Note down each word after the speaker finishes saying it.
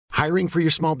Hiring for your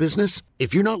small business?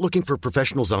 If you're not looking for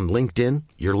professionals on LinkedIn,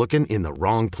 you're looking in the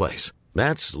wrong place.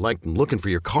 That's like looking for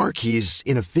your car keys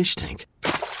in a fish tank.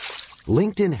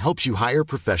 LinkedIn helps you hire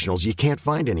professionals you can't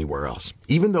find anywhere else,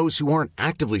 even those who aren't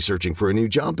actively searching for a new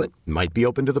job but might be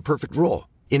open to the perfect role.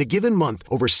 In a given month,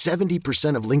 over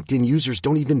 70% of LinkedIn users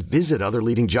don't even visit other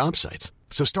leading job sites.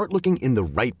 So start looking in the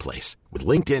right place. With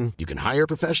LinkedIn, you can hire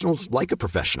professionals like a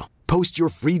professional. Post your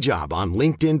free job on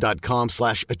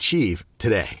linkedin.com/achieve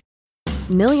today.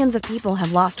 Millions of people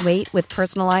have lost weight with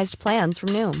personalized plans from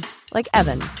Noom. Like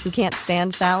Evan, who can't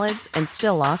stand salads and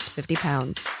still lost 50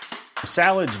 pounds.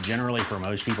 Salads generally for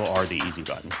most people are the easy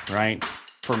button, right?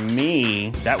 For me,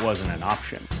 that wasn't an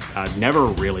option. I never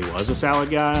really was a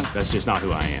salad guy. That's just not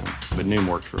who I am. But Noom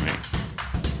worked for me.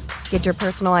 Get your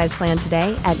personalized plan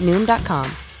today at Noom.com.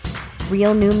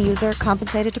 Real Noom user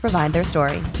compensated to provide their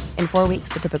story. In 4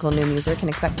 weeks, the typical Noom user can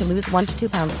expect to lose 1 to 2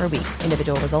 pounds per week.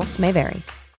 Individual results may vary.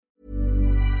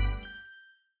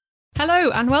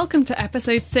 Hello and welcome to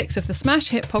episode 6 of the smash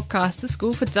hit podcast, The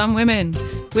School for Dumb Women.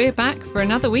 We're back for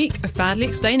another week of badly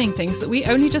explaining things that we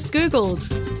only just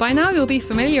Googled. By now you'll be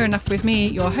familiar enough with me,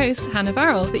 your host, Hannah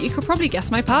Verrill, that you could probably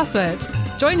guess my password.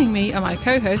 Joining me are my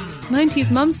co-hosts, 90s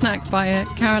mum snack buyer,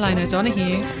 Caroline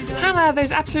O'Donoghue. Hannah,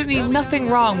 there's absolutely nothing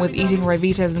wrong with eating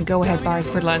Ryvitas and Go-Ahead bars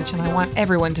for lunch, and I want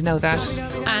everyone to know that.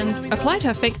 And applied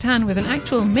her fake tan with an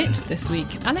actual mitt this week,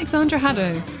 Alexandra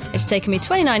Haddo. It's taken me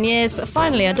 29 years, but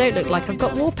finally I don't look like I've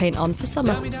got war paint on for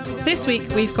summer. This week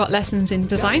we've got lessons in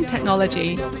design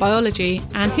technology, biology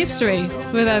and history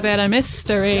with a bit of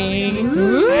mystery.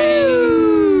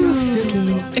 Ooh.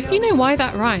 Spooky. If you know why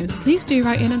that rhymes, please do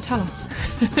write in and tell us.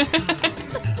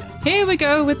 Here we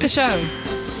go with the show.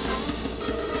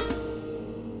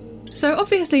 So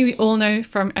obviously we all know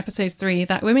from episode 3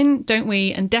 that women don't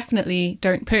wee and definitely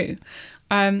don't poo.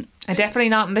 And definitely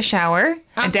not in the shower.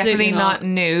 And definitely not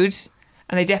nude.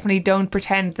 And they definitely don't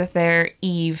pretend that they're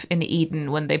Eve in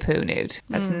Eden when they poo nude.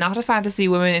 That's not a fantasy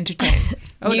women entertain.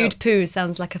 Nude poo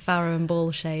sounds like a Farrow and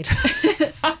Ball shade.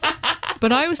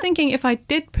 But I was thinking if I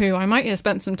did poo, I might have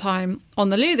spent some time on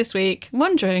the loo this week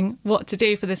wondering what to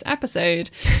do for this episode.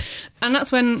 And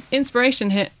that's when inspiration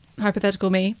hit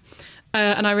hypothetical me.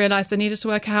 And I realised I needed to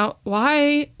work out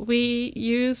why we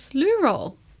use loo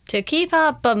roll. To keep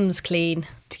our bums clean.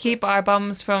 To keep our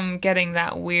bums from getting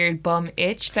that weird bum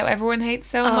itch that everyone hates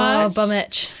so Oh, much. bum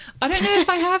itch. I don't know if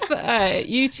I have.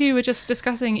 You two were just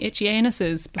discussing itchy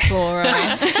anuses before.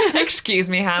 Excuse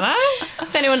me, Hannah.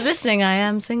 If anyone's listening, I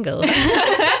am single.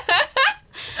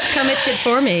 Come itch it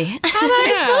for me. Hannah,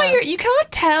 it's not you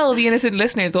cannot tell the innocent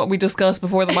listeners what we discuss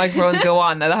before the microphones go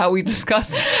on, and how we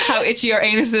discuss how itchy our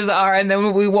anuses are, and then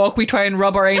when we walk we try and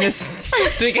rub our anus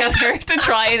together to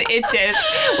try and itch it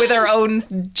with our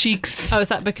own cheeks. Oh, is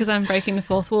that because I'm breaking the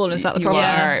fourth wall? Is that the You problem?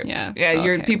 are. Yeah.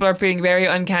 Your people are being very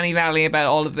uncanny valley about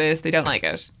all of this. They don't like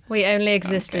it. We only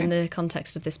exist in the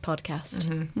context of this podcast.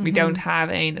 Mm-hmm. We don't have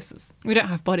anuses. We don't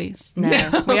have bodies.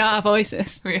 No. We are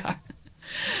voices. We are.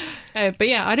 But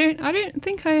yeah, I don't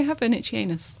think I have an itchy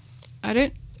anus. I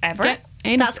don't Ever? get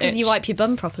anus That's because you itch. wipe your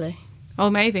bum properly. Oh,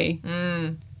 maybe.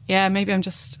 Yeah, maybe I'm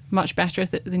just much better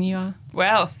at it than you are.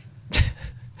 Well,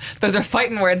 those are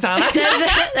fighting words, Hannah.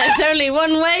 There's only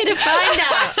one way to find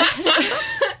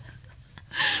out.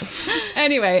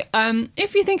 Anyway,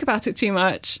 if you think about it too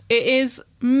much, it is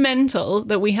mental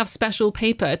that we have special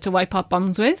paper to wipe our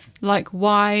bums with. Like,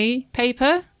 why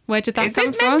paper? Where did that Is come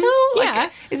it from? mental? Yeah.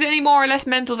 Like, is it any more or less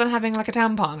mental than having like a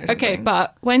tampon or something? Okay,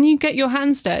 but when you get your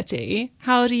hands dirty,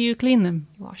 how do you clean them?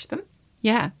 You wash them.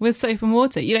 Yeah, with soap and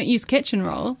water. You don't use kitchen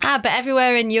roll. But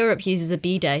everywhere in Europe uses a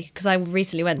bidet, because I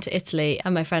recently went to Italy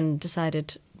and my friend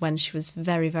decided when she was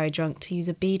very, very drunk to use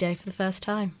a bidet for the first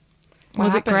time.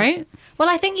 Was it happened? great? Well,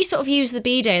 I think you sort of use the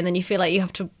bidet and then you feel like you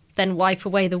have to then wipe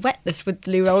away the wetness with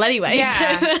the loo roll anyway.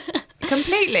 Yeah, So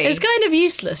completely. it's kind of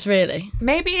useless, really.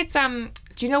 Maybe it's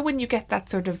do you know when you get that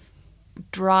sort of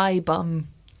dry bum?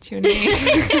 Do you know what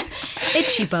I mean?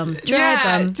 Itchy bum, dry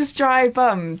bum. Just dry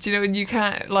bum. Do you know when you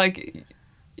can't like?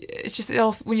 It's just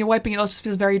when you're wiping it all just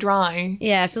feels very dry.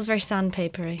 Yeah, it feels very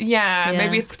sandpapery. Yeah,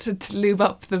 maybe it's to lube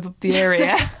up the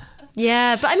area.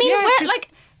 Yeah, but I mean, Yeah, where, 'cause- like,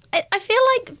 I feel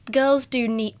like girls do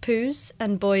neat poos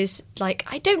and boys, like,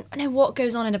 I don't know what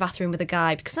goes on in a bathroom with a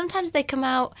guy, because sometimes they come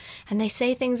out and they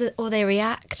say things or they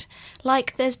react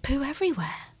like there's poo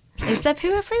everywhere. Is there poo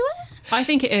everywhere? I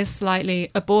think it is slightly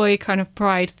a boy kind of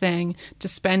pride thing to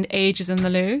spend ages in the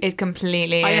loo. It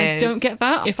completely I is. don't get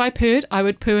that. If I pooed, I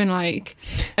would poo in like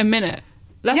a minute.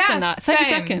 Less Yeah, than that. 30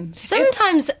 same. seconds.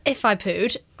 Sometimes if I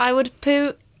pooed, I would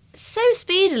poo so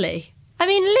speedily. I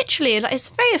mean, literally, it's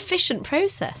a very efficient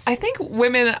process. I think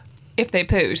women if they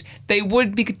pooed, they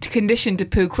would be conditioned to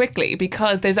poo quickly,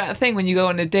 because there's that thing when you go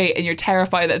on a date and you're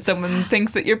terrified that someone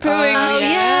thinks that you're pooing. Oh,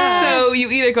 yeah. So you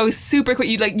either go super quick,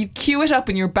 you queue it up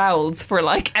in your bowels for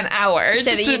like an hour.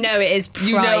 So that you know it is primed.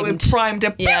 You know it's primed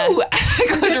to poo.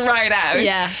 It goes right out.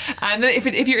 Yeah. And then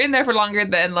if you're in there for longer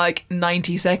than like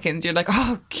 90 seconds, you're like,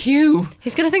 oh, queue.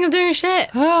 He's going to think I'm doing shit.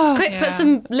 Oh, Quick, put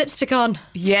some lipstick on.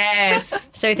 yes.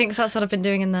 So he thinks that's what I've been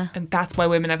doing in there. And that's why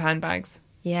women have handbags.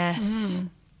 Yes.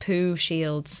 Poo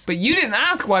shields. But you didn't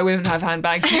ask why women have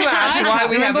handbags. You asked why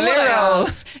we have Remember what I lirals.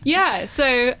 asked? Yeah,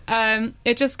 so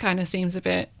it just kind of seems a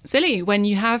bit silly when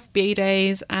you have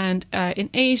bidets, and in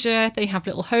Asia they have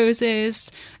little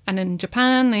hoses, and in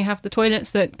Japan they have the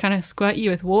toilets that kind of squirt you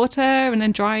with water and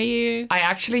then dry you. I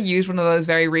actually used one of those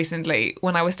very recently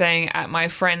when I was staying at my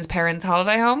friend's parents'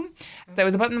 holiday home. There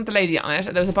was a button with the lady on it.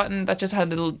 There was a button that just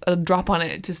had a drop on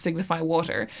it to signify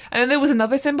water. And then there was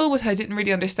another symbol which I didn't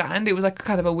really understand. It was like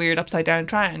kind of a weird upside down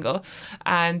triangle.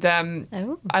 And and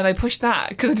I pushed that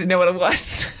because I didn't know what it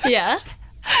was. Yeah.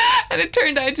 And it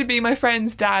turned out to be my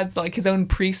friend's dad's, like, his own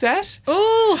preset.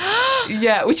 Oh.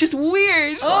 Yeah, which is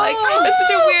weird. Like, it's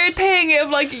such a weird thing of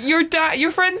like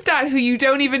your friend's dad, who you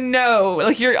don't even know,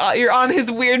 like you're on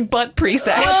his weird butt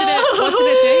preset. What did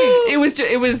it do?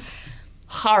 It was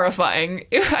horrifying.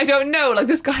 I don't know. Like,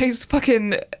 this guy's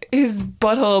his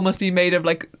butthole must be made of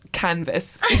like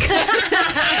canvas,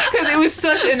 because it was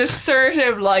such an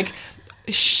assertive like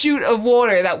shoot of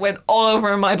water that went all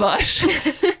over my butt.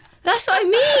 That's what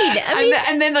I mean.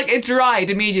 And then like it dried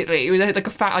immediately. It was like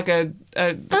a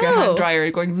hand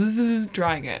dryer going zzz,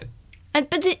 drying it.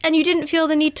 And you didn't feel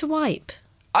the need to wipe?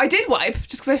 I did wipe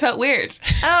just because I felt weird.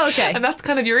 Oh, okay. And that's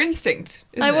kind of your instinct,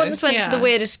 isn't I once went to Yeah. the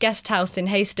weirdest guest house in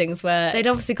Hastings, where they'd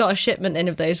obviously got a shipment in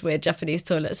of those weird Japanese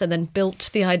toilets and then built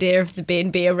the idea of the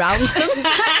B&B around them.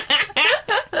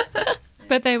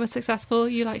 But they were successful.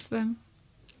 You liked them.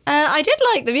 I did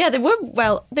like them. Yeah, they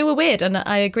were weird, and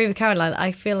I agree with Caroline.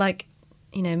 I feel like,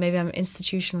 maybe I'm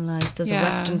institutionalised as a Yeah.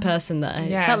 Western person, that I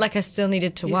Yeah. felt like I still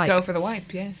needed to You wipe. just go for the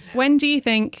wipe, yeah. When do you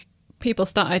think people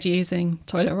started using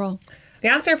toilet roll? The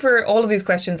answer for all of these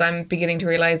questions, I'm beginning to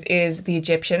realise, is the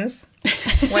Egyptians.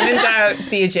 When in doubt,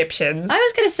 the Egyptians. I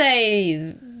was going to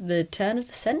say the turn of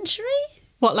the century?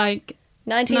 What, like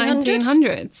 1900?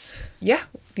 1900s? Yeah,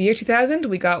 the year 2000,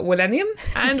 we got Millennium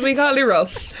and we got Liro.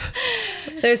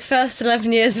 Those first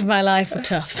 11 years of my life were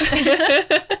tough.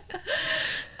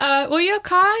 Well, you're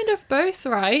kind of both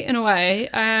right in a way.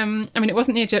 I mean, it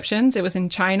wasn't the Egyptians; it was in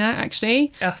China,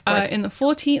 actually, Of course. in the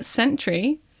 14th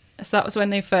century. So that was when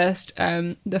they first,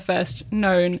 the first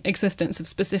known existence of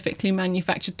specifically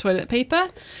manufactured toilet paper.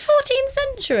 14th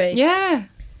century? Yeah,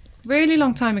 really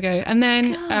long time ago. And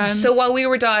then, So while we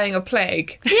were dying of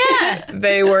plague, Yeah.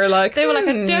 they were like, they were like,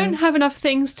 "I don't have enough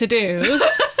things to do.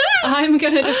 I'm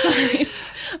going to decide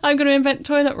I'm going to invent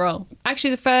toilet roll."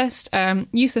 Actually, the first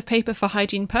use of paper for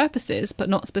hygiene purposes, but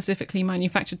not specifically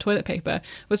manufactured toilet paper,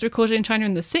 was recorded in China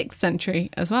in the 6th century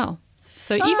as well.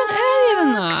 So even earlier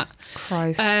than that.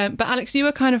 Christ. But Alex, you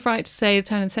were kind of right to say the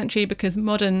turn of the century, because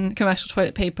modern commercial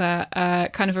toilet paper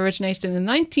kind of originated in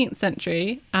the 19th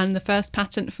century, and the first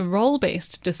patent for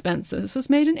roll-based dispensers was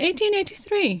made in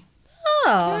 1883.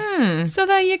 Oh. So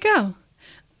there you go.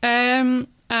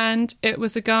 And it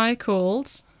was a guy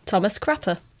called Thomas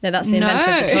Crapper. No, that's the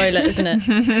inventor of the toilet, isn't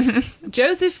it?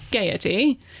 Joseph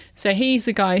Gaiety. So he's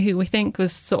the guy who we think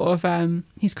was sort of,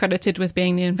 he's credited with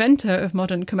being the inventor of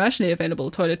modern commercially available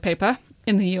toilet paper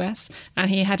in the US. And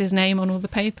he had his name on all the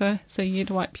paper, so you'd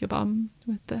wipe your bum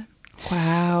with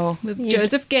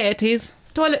Joseph Gaiety's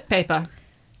toilet paper.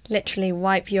 Literally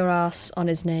wipe your ass on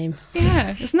his name.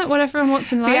 Yeah, isn't that what everyone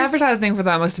wants in life? The advertising for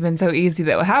that must have been so easy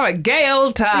that have a gay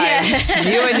old time.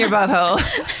 You and your butthole.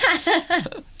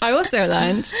 I also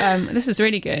learned, this is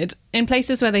really good, in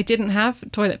places where they didn't have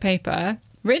toilet paper,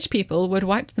 rich people would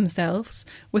wipe themselves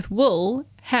with wool,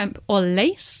 hemp, or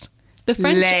lace. The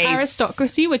French Lace.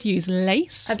 aristocracy would use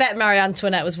lace. I bet Marie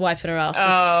Antoinette was wiping her ass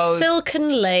Oh. with silken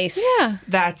lace. Yeah.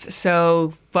 That's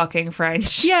so fucking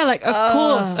French. Yeah, like,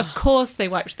 of course they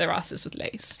wiped their asses with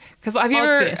lace. Because have you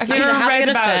ever Obviously. Having read an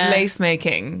about affair. lace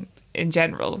making in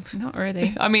general? Not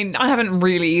really. I mean, I haven't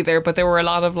really either, but there were a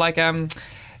lot of like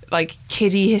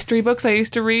kiddie history books I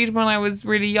used to read when I was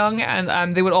really young,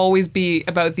 and they would always be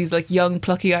about these like young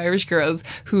plucky Irish girls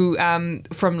who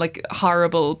from like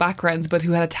horrible backgrounds but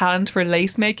who had a talent for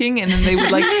lace making, and then they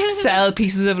would like sell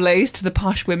pieces of lace to the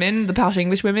posh women, the posh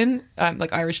English women.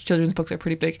 Like Irish children's books are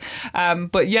pretty big,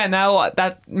 but yeah, now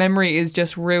that memory is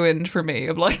just ruined for me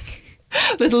of like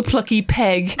little plucky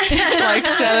Peg like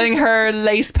selling her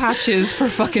lace patches for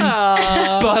fucking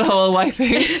butthole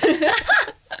wiping.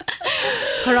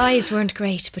 Her eyes weren't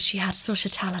great, but she had such a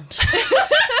talent.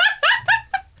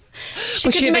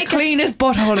 She had the cleanest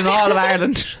butthole in all of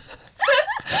Ireland.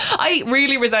 I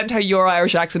really resent how your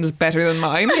Irish accent is better than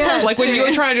mine. Yeah, like when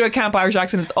you're trying to do a camp Irish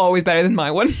accent, it's always better than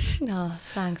my one. Oh,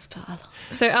 thanks, pal.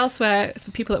 So elsewhere,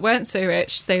 for people that weren't so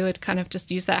rich, they would kind of just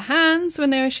use their hands when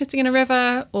they were shitting in a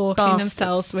river, or clean Bastards.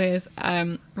 themselves with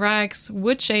rags,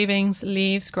 wood shavings,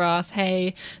 leaves, grass,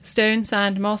 hay, stone,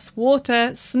 sand, moss,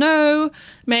 water, snow,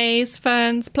 maize,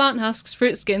 ferns, plant husks,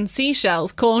 fruit skins,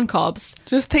 seashells, corn cobs.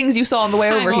 Just things you saw on the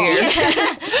way over on. here.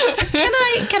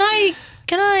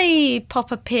 Can I pop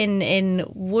a pin in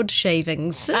wood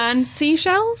shavings? And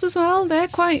seashells as well. They're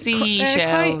quite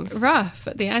Seashells. rough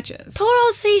at the edges. Poor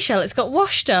old seashell, it's got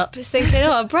washed up. It's thinking,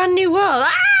 oh, a brand new world.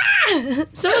 Ah!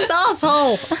 Someone's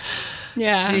asshole.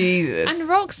 Yeah. Jesus. And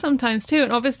rocks sometimes too.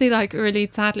 And obviously, like, really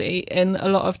sadly, in a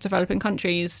lot of developing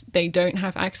countries, they don't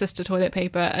have access to toilet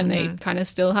paper and they kind of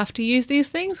still have to use these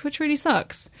things, which really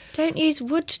sucks. Don't use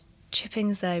wood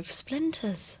chippings, though.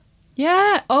 Splinters.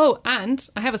 Yeah. Oh, and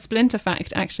I have a splinter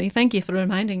fact, actually. Thank you for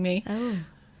reminding me. Oh.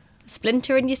 A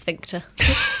splinter in your sphincter.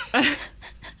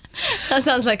 That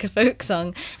sounds like a folk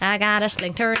song. I got a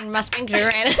splinter in my sphincter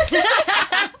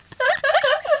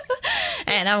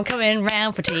and I'm coming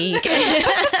round for tea. Get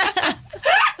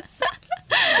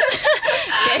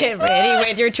ready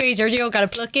with your tweezers. You gotta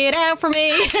pluck it out for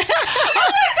me.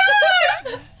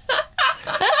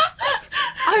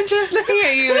 I'm just looking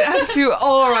at you in absolute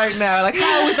awe right now. Like,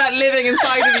 how was that living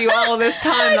inside of you all this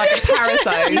time like a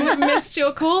parasite? You've missed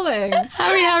your calling.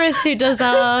 Harry Harris, who does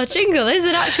our jingle, is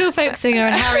an actual folk singer.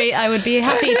 And Harry, I would be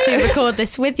happy to record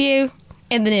this with you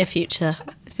in the near future,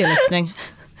 if you're listening.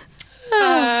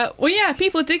 Well, yeah,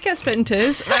 people did get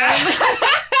splinters.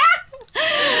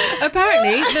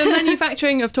 Apparently, the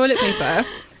manufacturing of toilet paper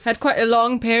had quite a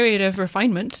long period of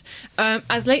refinement.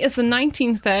 As late as the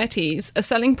 1930s, a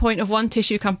selling point of one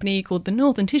tissue company called the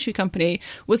Northern Tissue Company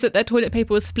was that their toilet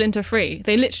paper was splinter-free.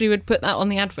 They literally would put that on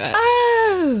the adverts.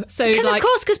 Oh, So, because like- of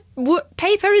course, because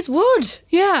paper is wood.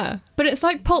 Yeah, but it's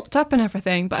like pulped up and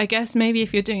everything. But I guess maybe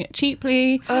if you're doing it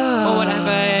cheaply or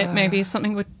whatever, maybe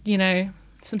something would,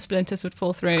 some splinters would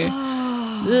fall through.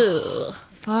 Ugh.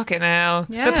 Fucking hell.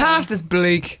 Yeah. The past is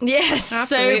bleak. Yes,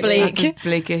 Absolutely. so bleak. That's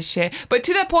bleak as shit. But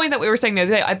to that point that we were saying the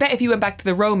other day, I bet if you went back to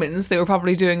the Romans, they were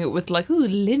probably doing it with like,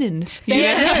 linen.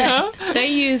 They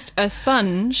used a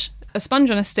sponge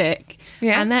on a stick,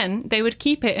 Yeah. and then they would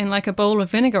keep it in like a bowl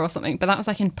of vinegar or something. But that was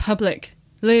like in public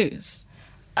loos.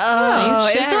 Oh,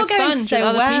 you'd it was share all a going sponge so with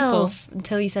other well people.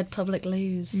 until you said public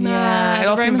loos. Yeah, it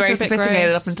all the seemed Romans very were a bit sophisticated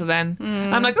gross. up until then.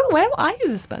 I'm like, oh, well, I use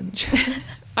a sponge.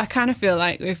 I kind of feel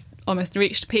like we've almost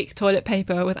reached peak toilet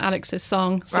paper with Alex's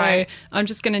song, so Right. I'm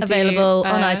just going to do Available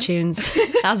on iTunes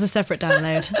as a separate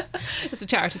download. It's a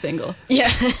charity single.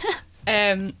 Yeah.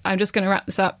 I'm just going to wrap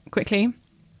this up quickly.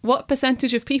 What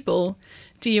percentage of people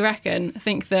do you reckon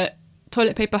think that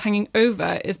toilet paper hanging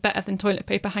over is better than toilet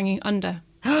paper hanging under?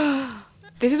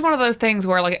 This is one of those things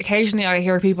where, like, occasionally I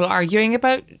hear people arguing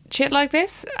about shit like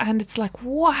this, and it's like,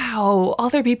 wow,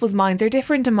 other people's minds are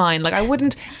different to mine. Like, I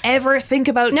wouldn't ever think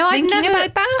about thinking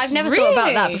about that. I've never thought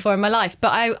about that Really? before in my life,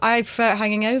 but I prefer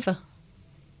hanging over.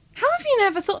 How have you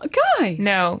never thought, guys?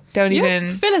 No, don't You're even.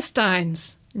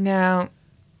 Philistines. No.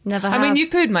 Never I have. mean,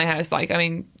 you've pooed in my house. Like, I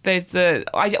mean, there's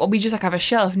we just like have a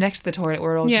shelf next to the toilet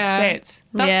where it all just sits.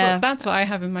 That's what I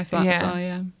have in my flat as Yeah. well,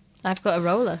 yeah. I've got a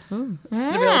roller.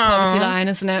 It's the real poverty line,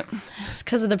 isn't it? It's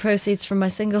because of the proceeds from my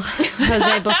single. I was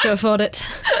able to afford it.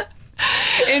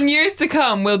 In years to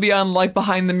come, we'll be on like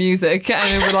Behind the Music,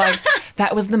 and we're like,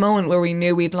 that was the moment where we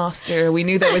knew we'd lost her. We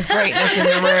knew there was greatness in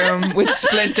the room with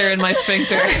Splinter in my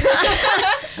sphincter.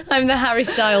 I'm the Harry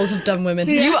Styles of dumb women.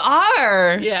 You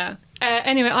are. Yeah.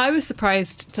 Anyway, I was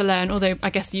surprised to learn, although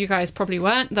I guess you guys probably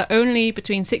weren't, that only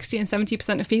between 60 and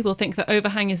 70% of people think that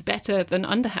overhang is better than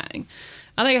underhang.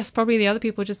 And I guess probably the other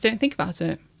people just don't think about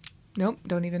it. Nope,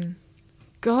 don't even.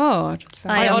 God.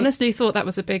 I I honestly thought that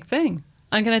was a big thing.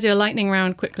 I'm going to do a lightning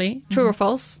round quickly. True or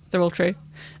false? They're all true.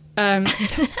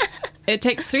 It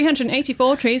takes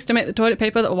 384 trees to make the toilet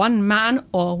paper that one man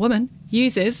or woman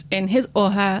uses in his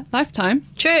or her lifetime.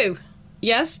 True.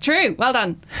 Yes, true. Well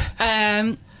done.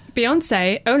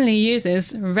 Beyonce only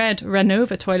uses red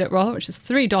Renova toilet roll, which is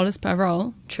 $3 per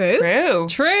roll. True. True.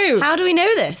 True. How do we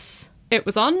know this? It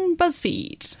was on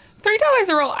BuzzFeed. $3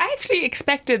 a roll. I actually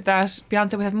expected that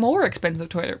Beyonce would have more expensive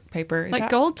toilet paper. Is Like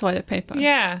that- gold toilet paper.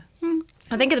 Yeah.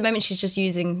 I think at the moment she's just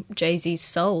using Jay-Z's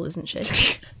soul, isn't she?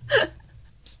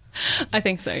 I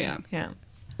think so, yeah. Yeah.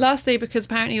 Lastly, because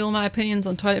apparently all my opinions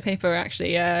on toilet paper are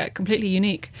actually completely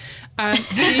unique.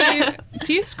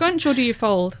 Do you scrunch or do you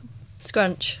fold?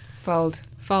 Scrunch. Fold.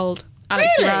 Fold. Alex,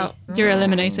 Really? you're out. You're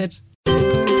eliminated.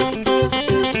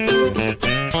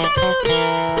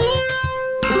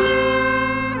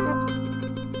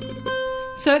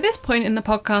 So at this point in the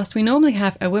podcast, we normally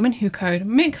have a Women Who Code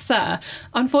mixer.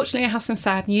 Unfortunately, I have some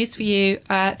sad news for you.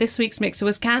 This week's mixer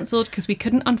was cancelled because we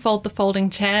couldn't unfold the folding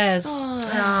chairs.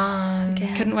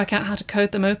 Couldn't work out how to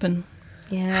code them open.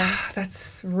 Yeah.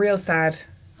 That's real sad.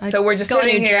 So we're just Got a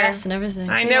sitting new here. dress and everything.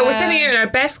 I know, we're sitting here in our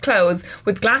best clothes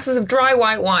with glasses of dry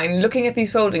white wine, looking at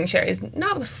these folding chairs,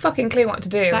 not with a fucking clue what to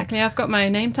do. Exactly, I've got my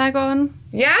name tag on.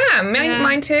 Yeah,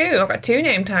 mine too. I've got 2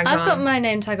 name tags on. I've got my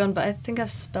name tag on, but I think I've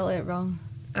spelled it wrong.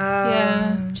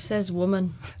 Yeah. It says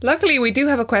woman. Luckily, we do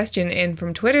have a question in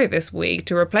from Twitter this week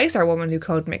to replace our Woman Who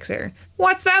Code mixer.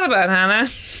 What's that about, Hannah?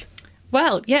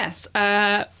 Well, yes.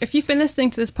 If you've been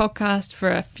listening to this podcast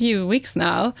for a few weeks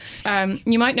now,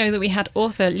 you might know that we had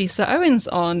author Lisa Owens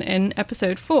on in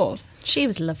episode 4. She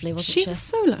was lovely, wasn't she? She was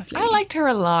so lovely. I liked her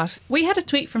a lot. We had a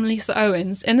tweet from Lisa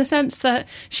Owens in the sense that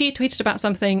she tweeted about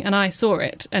something and I saw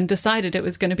it and decided it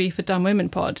was going to be for Dumb Women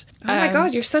Pod. Oh my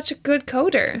God, you're such a good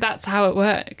coder. That's how it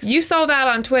works. You saw that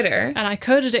on Twitter. And I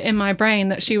coded it in my brain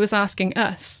that she was asking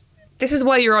us. This is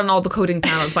why you're on all the coding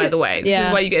panels, by the way. This is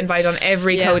Yeah. why you get invited on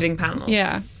every Yeah. coding panel.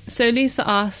 Yeah. So Lisa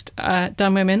asked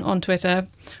Dumb Women on Twitter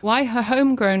why her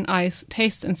homegrown ice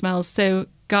tastes and smells so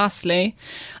ghastly.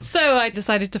 So I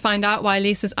decided to find out why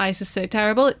Lisa's ice is so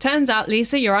terrible. It turns out,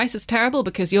 Lisa, your ice is terrible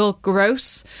because you're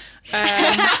gross.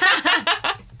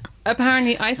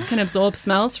 Apparently, ice can absorb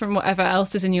smells from whatever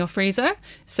else is in your freezer.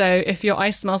 So if your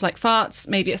ice smells like farts,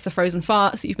 maybe it's the frozen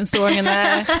farts that you've been storing in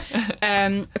there.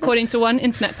 According to one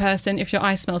internet person, if your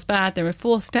ice smells bad, there are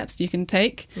 4 steps you can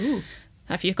take. Ooh.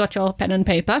 Have you got your pen and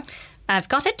paper? I've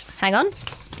got it. Hang on.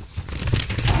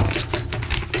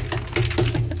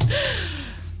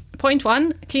 Point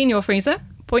 1, clean your freezer.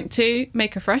 Point 2,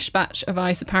 make a fresh batch of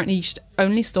ice. Apparently, you should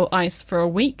only store ice for a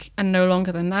week and no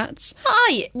longer than that.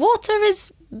 Aye, water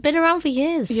has been around for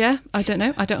years. Yeah, I don't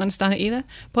know. I don't understand it either.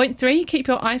 Point 3, keep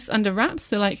your ice under wraps.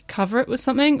 So, like, cover it with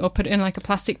something or put it in, like, a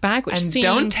plastic bag, which And seems...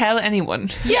 don't tell anyone.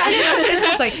 Yeah, it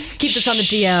sounds like, keep this on the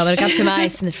DL, but I've got some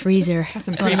ice in the freezer.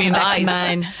 Some premium ice.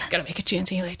 Mine. Gotta make a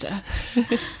G&T later.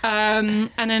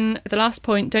 And then the last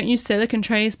point, don't use silicone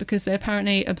trays because they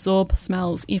apparently absorb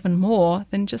smells even more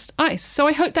than just ice. So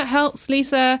I hope that helps,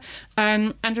 Lisa.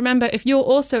 And remember, if you're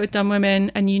also a Dumb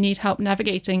Women and you need help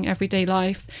navigating everyday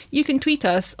life, you can tweet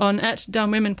us on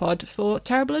 @DumbWomenPod for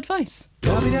terrible advice.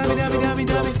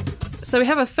 So we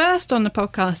have a first on the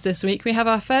podcast this week. We have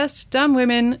our first Dumb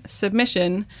Women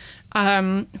submission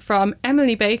from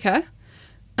Emily Baker.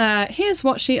 Here's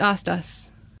what she asked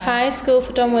us. Hi, School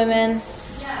for Dumb Women.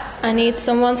 I need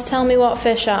someone to tell me what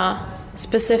fish are,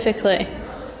 specifically.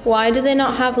 Why do they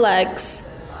not have legs?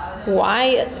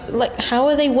 Why, how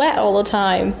are they wet all the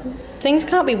time? Things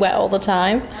can't be wet all the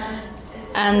time.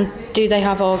 And do they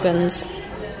have organs?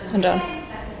 I'm done.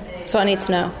 That's what I need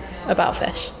to know about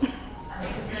fish.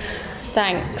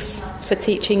 Thanks for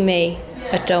teaching me,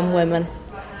 a dumb woman.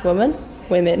 Woman?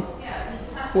 Women.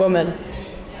 Woman.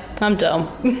 I'm dumb.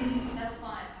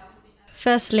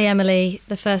 Firstly, Emily,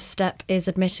 the first step is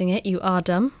admitting it. You are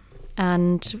dumb,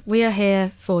 and we are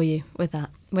here for you with that.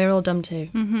 We're all dumb too.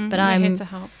 Mm-hmm, but I'm here to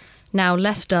help. Now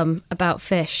less dumb about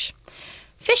fish.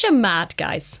 Fish are mad,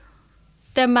 guys.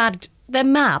 They're mad. They're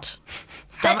mad.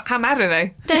 How mad are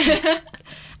they?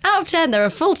 Out of 10, they're a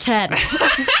full 10. A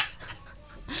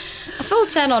full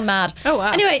 10 on mad. Oh,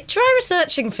 wow. Anyway, try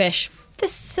researching fish.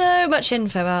 There's so much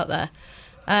info out there.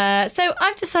 So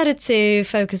I've decided to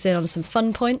focus in on some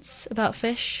fun points about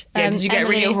fish. Yeah, did you get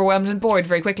really Emily, overwhelmed and bored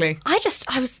very quickly? I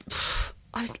was,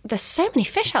 there's so many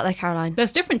fish out there, Caroline.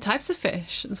 There's different types of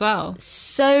fish as well.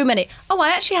 So many. Oh, I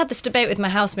actually had this debate with my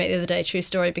housemate the other day, true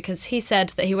story, because he said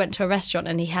that he went to a restaurant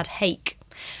and he had hake.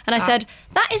 And I said,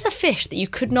 that is a fish that you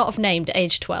could not have named at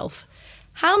age 12.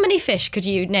 How many fish could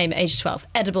you name at age 12?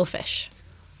 Edible fish.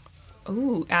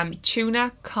 Ooh,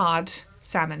 tuna, cod,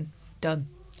 salmon. Done.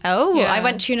 Oh, Yeah. I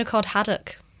went tuna cod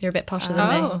haddock. You're a bit posher than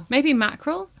me. Oh, maybe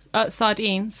mackerel?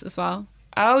 Sardines as well.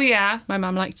 Oh, yeah. My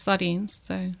mum liked sardines,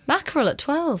 so... Mackerel at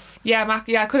 12. Yeah, I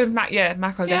could have, mackerel Yeah,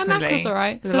 definitely. mackerel's all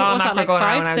right. There's So a lot was of that, mackerel like going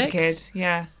around when I 5, was a 6? kid.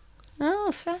 Yeah.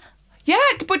 Oh, fair. Yeah,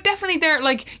 but definitely they're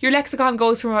like, your lexicon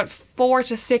goes from about 4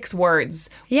 to 6 words.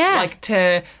 Yeah. Like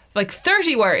to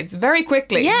 30 words very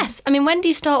quickly. Yes. I mean, when do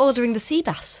you start ordering the sea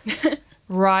bass?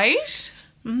 Right?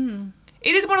 Mm.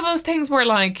 It is one of those things where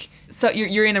so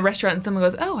you're in a restaurant and someone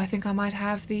goes, oh, I think I might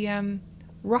have the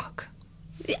rock.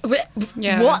 Yeah.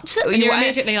 What? And you're want it-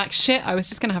 immediately like, shit, I was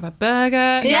just going to have a burger.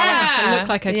 And now I have to Yeah. look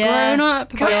like a Yeah.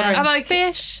 grown-up. Yeah. I'm like,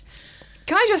 fish.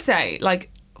 Can I just say,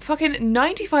 fucking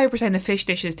 95% of fish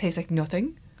dishes taste like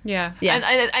nothing. Yeah. Yeah.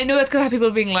 And I know that's going to have people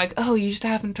being like, oh, you just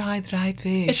haven't tried the dried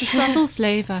fish. It's a subtle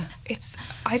flavour.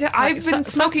 I've been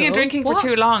smoking and drinking for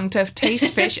too long to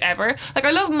taste fish ever. Like,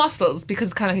 I love mussels because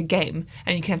it's kind of like a game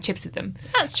and you can have chips with them.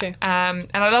 That's true. And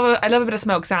I love a bit of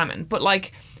smoked salmon. But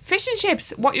like fish and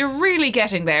chips, what you're really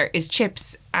getting there is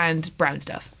chips and brown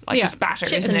stuff. Like it's batter,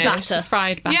 Chips isn't and it? batter.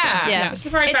 Fried batter. Yeah. It's a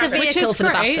fried It's a batter, which vehicle is for the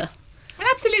great. batter. It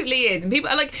absolutely is. And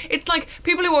people it's like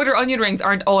people who order onion rings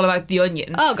aren't all about the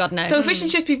onion. Oh, God, no. So fish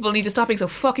and chips people need to stop being so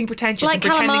fucking pretentious Like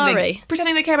and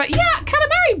pretending they care about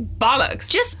calamari bollocks.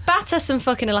 Just batter some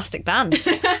fucking elastic bands.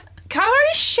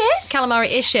 Calamari shit. Calamari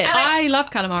is shit. I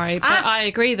love calamari, but I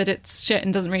agree that it's shit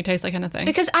and doesn't really taste like anything.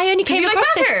 Because I only came You like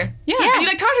across this. batter. Yeah. And you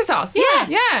like tartar sauce.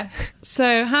 Yeah.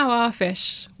 So how are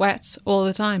fish wet all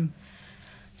the time?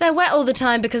 They're wet all the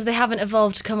time because they haven't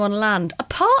evolved to come on land.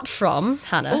 Apart from,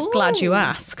 Hannah, glad you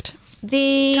asked,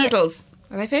 Turtles.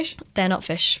 Are they fish? they're not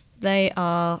fish. They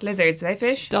are... Lizards. Are they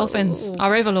fish? Dolphins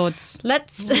are overlords.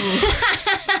 Let's...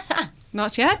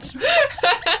 Not yet.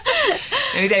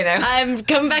 Any day now. I'm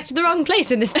coming back to the wrong place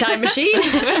in this time machine.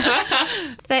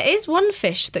 There is one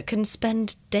fish that can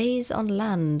spend days on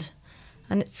land,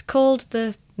 and it's called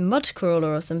the mud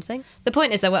crawler or something. The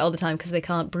point is they're wet all the time because they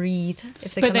can't breathe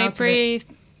if they But come they out of it. breathe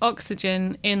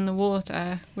oxygen in the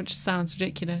water, which sounds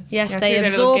ridiculous. Yes, Yeah, they through their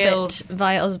little absorb gills. it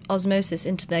via osmosis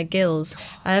into their gills.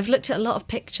 I've looked at a lot of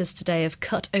pictures today of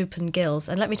cut open gills,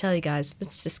 and let me tell you guys,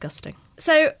 it's disgusting.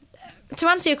 So, to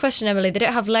answer your question, Emily, they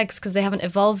don't have legs because they haven't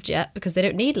evolved yet, because they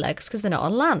don't need legs because they're not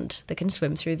on land. They can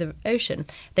swim through the ocean.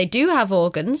 They do have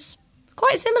organs,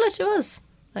 quite similar to us,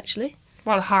 actually.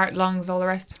 Well, heart, lungs, all the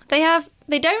rest. They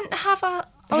don't have a...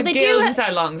 They have they gills do. instead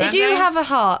of lungs, They aren't do they? have a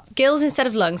heart, gills instead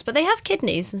of lungs, but they have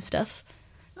kidneys and stuff.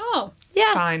 Oh,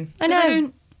 Yeah, Fine. I know.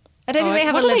 I don't think they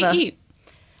have what a do liver. they eat?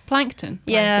 Plankton.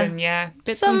 Yeah. Plankton, yeah.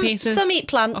 Bits and pieces. Some eat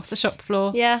plants off the shop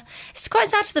floor. Yeah, it's quite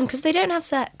sad for them because they don't have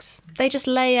sex. They just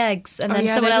lay eggs, and Oh, then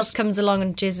yeah, someone they else just- comes along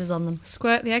and jizzes on them.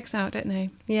 Squirt the eggs out, don't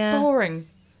they? Yeah, Boring.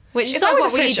 which is If sort I of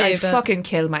was what a we fish, do. I'd But fucking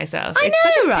kill myself. I It's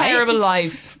such know, a right? terrible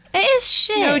life. it is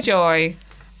shit. No joy.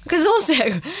 Because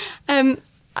also,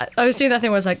 I was doing that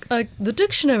thing where I was like, the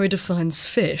dictionary defines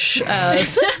fish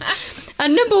as.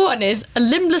 And number one is a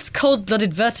limbless,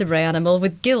 cold-blooded vertebrate animal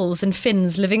with gills and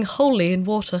fins living wholly in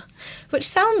water, which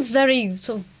sounds very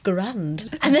sort of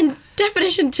grand. And then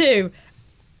definition 2,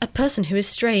 a person who is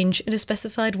strange in a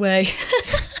specified way.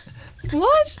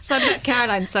 What? So I bet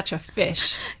Caroline's such a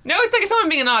fish. No, it's like someone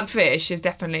being an odd fish is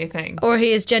definitely a thing. Or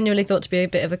he is genuinely thought to be a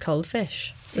bit of a cold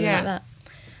fish, something Yeah. like that.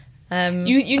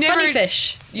 You a never funny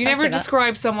fish. You I'll never say that.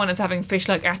 describe someone as having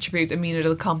fish-like attributes and mean it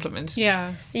as a compliment.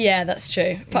 Yeah. Yeah, that's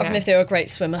true. Apart from Yeah. if they were a great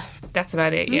swimmer. That's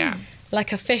about it. Yeah.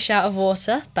 Like a fish out of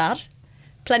water, bad.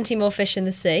 Plenty more fish in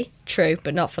the sea, true,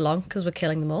 but not for long because we're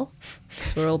killing them all.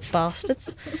 Because we're all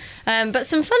bastards. But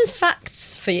some fun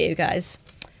facts for you guys.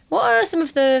 What are some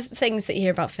of the things that you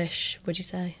hear about fish, would you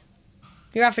say?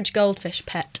 Your average goldfish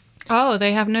pet. Oh,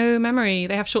 they have no memory.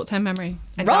 They have short-term memory.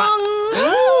 Wrong!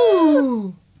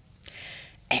 Ooh.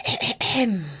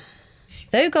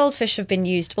 Though goldfish have been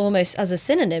used almost as a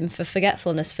synonym for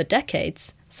forgetfulness for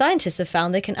decades, scientists have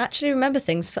found they can actually remember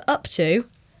things for up to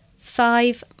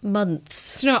 5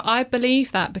 months. Do you know, I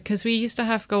believe that because we used to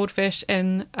have goldfish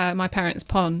in my parents'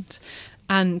 pond,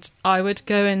 and I would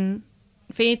go and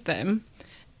feed them,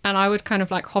 and I would kind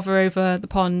of like hover over the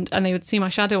pond, and they would see my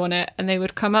shadow on it, and they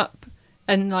would come up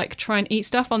and like try and eat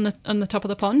stuff on the top of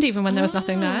the pond, even when there was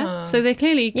nothing there. So they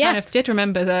clearly Yeah. kind of did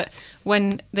remember that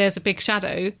when there's a big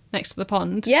shadow next to the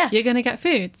pond, Yeah. you're going to get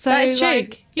food. So That is true.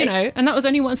 like, you know, and that was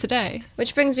only once a day.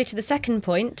 Which brings me to the second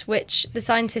point, which the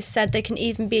scientists said they can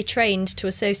even be trained to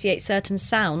associate certain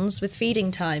sounds with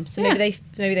feeding time. So maybe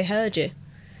they heard you.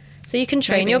 So you can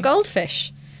train Maybe. your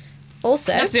goldfish.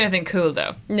 Also, Not to do anything cool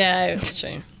though. no, it's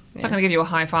true. It's not going to give you a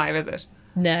high five, is it?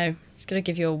 No, it's going to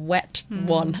give you a wet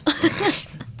one.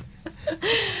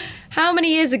 How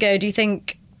many years ago do you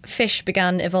think fish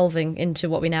began evolving into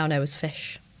what we now know as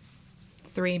fish?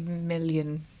 3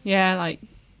 million. Yeah, like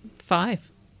 5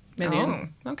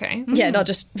 million. Oh, okay. Yeah, not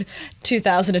just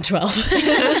 2012.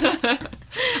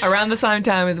 Around the same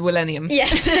time as Millennium.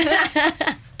 Yes.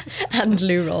 And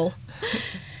loo roll.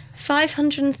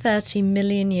 530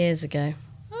 million years ago.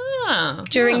 Ah.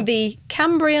 During the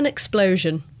Cambrian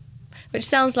explosion. Which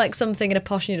sounds like something in a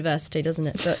posh university, doesn't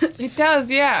it? But It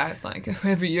does, yeah. It's like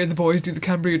every year the boys do the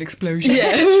Cambrian explosion.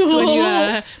 Yeah. It's when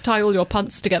you tie all your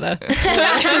punts together.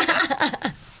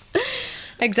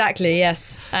 exactly,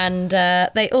 yes. And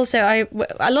they also,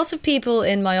 a lot of people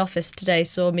in my office today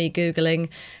saw me Googling,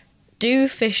 do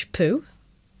fish poo?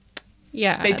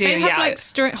 Yeah, They do, They have yeah.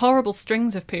 like horrible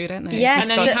strings of poo, don't they? Yes,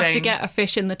 and then you have to Disgusting. get a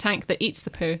fish in the tank that eats the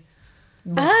poo.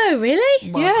 Oh, really?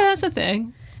 Yeah, that's a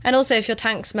thing. And also, if your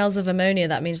tank smells of ammonia,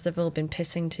 that means they've all been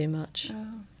pissing too much.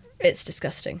 Oh. It's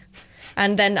disgusting.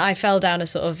 And then I fell down a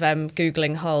sort of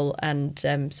Googling hole, and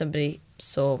somebody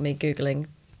saw me Googling,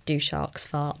 do sharks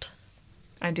fart?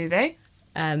 And do they?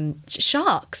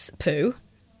 Sharks poo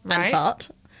and Right. fart.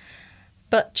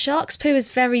 But sharks poo is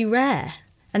very rare,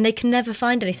 and they can never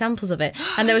find any samples of it.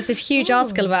 And there was this huge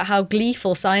article about how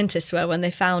gleeful scientists were when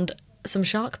they found some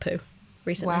shark poo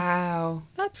recently. Wow.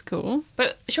 That's cool.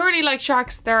 But surely, like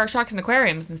sharks, there are sharks in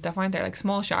aquariums and stuff, aren't there? Like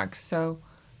small sharks. So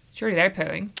surely they're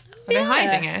pooing. Are they yeah.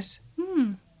 hiding it?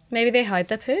 Maybe they hide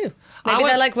their poo. I Maybe would-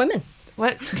 they're like women.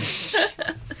 What?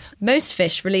 Most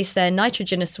fish release their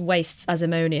nitrogenous wastes as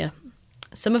ammonia.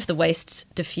 Some of the wastes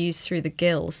diffuse through the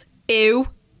gills. Ew.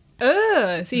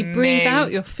 Ugh, so you breathe Man.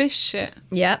 out your fish shit.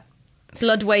 Yeah.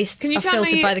 Blood wastes Can you are tell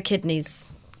filtered me- by the kidneys.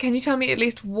 Can you tell me at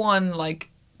least one like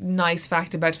nice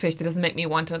fact about fish that doesn't make me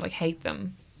want to like hate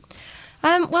them?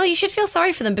 Well, you should feel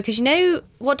sorry for them because you know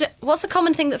what's a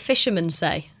common thing that fishermen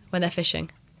say when they're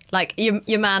fishing? Like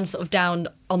your man sort of down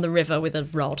on the river with a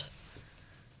rod.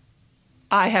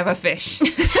 I have a fish.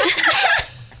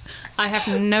 I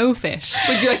have no fish.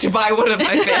 Would you like to buy one of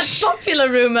my fish? Popular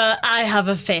rumour, I have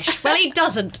a fish. Well, he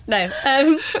doesn't. No.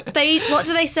 What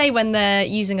do they say when they're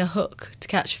using a hook to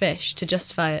catch fish to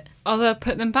justify it? Oh, they'll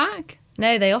put them back?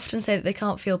 No, they often say that they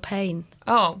can't feel pain.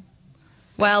 Oh.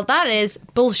 Well, that is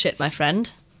bullshit, my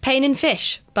friend. Pain in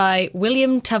Fish by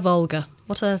William Tavolga,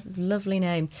 what a lovely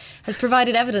name, has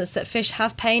provided evidence that fish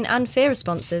have pain and fear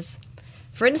responses.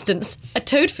 For instance, a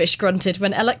toadfish grunted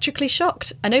when electrically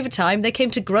shocked, and over time they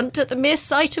came to grunt at the mere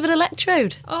sight of an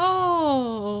electrode.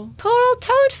 Oh. Poor old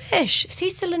toadfish. Is he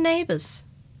still in Neighbours?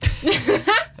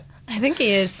 I think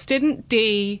he is. Didn't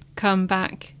Dee come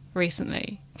back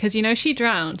recently? Because, you know, she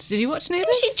drowned. Did you watch Neighbours?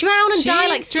 Didn't she drown and die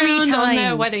like 3 drowned on their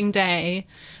times? wedding day.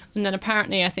 And then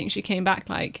apparently I think she came back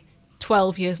like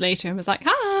 12 years later and was like,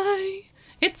 hi,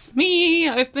 it's me.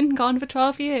 I've been gone for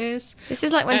 12 years. This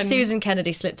is like when And- Susan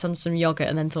Kennedy slipped on some yoghurt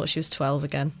and then thought she was 12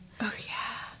 again. Oh, yeah.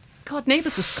 God,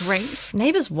 Neighbours was great.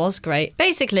 Neighbours was great.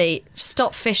 Basically,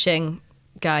 stop fishing,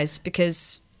 guys,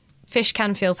 because fish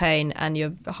can feel pain and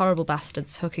you're horrible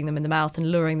bastards hooking them in the mouth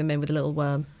and luring them in with a little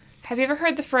worm. Have you ever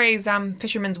heard the phrase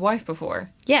fisherman's wife before?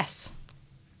 Yes.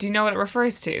 Do you know what it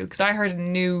refers to? Because I heard a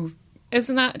new...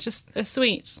 Isn't that just a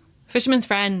sweet? Fisherman's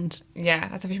friend. Yeah,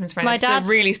 that's a fisherman's friend. My It's dad's-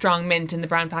 the really strong mint in the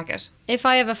brown packet. If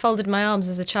I ever folded my arms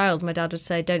as a child, my dad would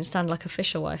say, don't stand like a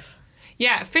fisherwife.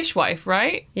 Yeah, fishwife,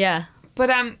 right? Yeah. But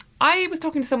I was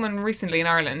talking to someone recently in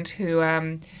Ireland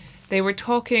who they were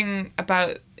talking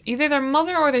about either their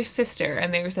mother or their sister,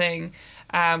 and they were saying,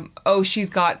 "Oh, she's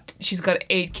got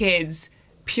 8 kids,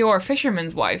 pure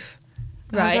fisherman's wife."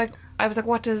 And Right. I was like,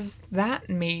 what does that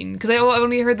mean? Because I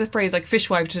only heard the phrase like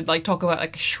fishwife to like talk about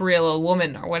like a shrill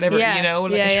woman or whatever, Yeah. you know,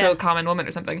 like Yeah, a yeah. shrill common woman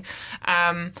or something.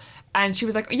 And she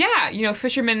was like, yeah, you know,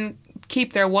 fishermen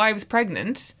keep their wives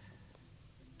pregnant.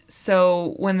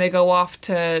 So when they go off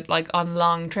to like on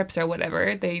long trips or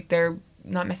whatever, they're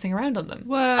not messing around on them.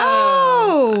 Whoa.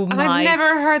 Oh, And my I've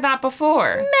never heard that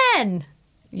before. men.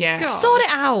 Yeah. Sort it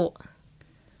out.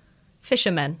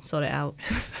 Fishermen, sort it out.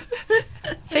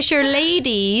 Fisher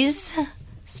ladies,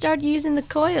 start using the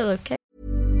coil, okay?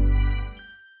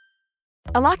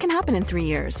 A lot can happen in 3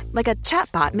 years, like a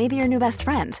chatbot may be your new best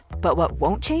friend. But what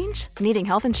won't change? Needing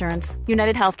health insurance.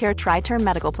 United Healthcare Tri-Term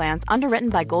Medical Plans, underwritten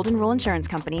by Golden Rule Insurance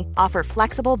Company, offer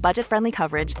flexible, budget-friendly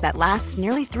coverage that lasts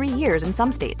nearly 3 years in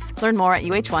some states. Learn more at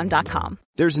uh1.com.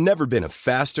 There's never been a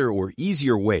faster or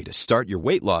easier way to start your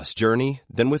weight loss journey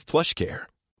than with PlushCare.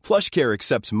 PlushCare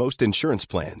accepts most insurance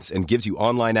plans and gives you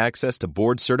online access to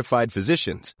board-certified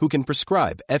physicians who can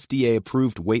prescribe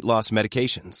FDA-approved weight loss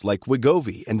medications like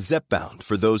Wegovy and Zepbound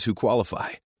for those who qualify.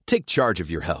 Take charge of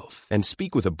your health and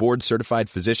speak with a board-certified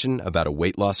physician about a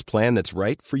weight loss plan that's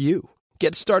right for you.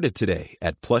 Get started today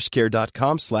at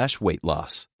plushcare.com/weight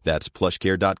loss. That's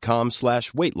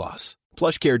plushcare.com/weight loss.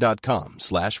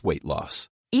 plushcare.com/weight loss.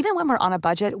 Even when we're on a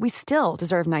budget, we still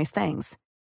deserve nice things.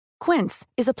 Quince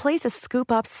is a place to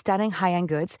scoop up stunning high-end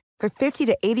goods for 50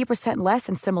 to 80% less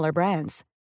than similar brands.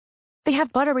 They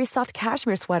have buttery soft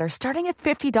cashmere sweaters starting at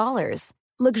 $50,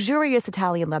 luxurious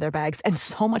Italian leather bags, and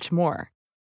so much more.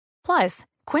 Plus,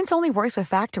 Quince only works with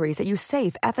factories that use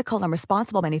safe, ethical, and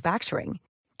responsible manufacturing.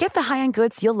 Get the high-end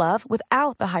goods you'll love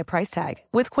without the high price tag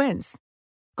with Quince.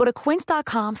 Go to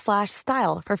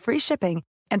quince.com/style for free shipping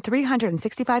and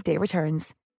 365-day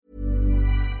returns.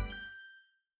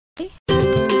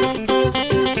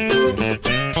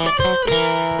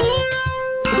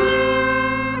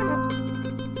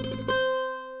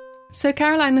 So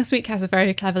Caroline this week has a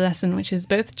very clever lesson, which is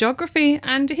both geography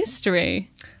and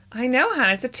history. I know,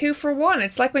 Hannah. It's a 2-for-1.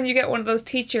 It's like when you get one of those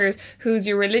teachers who's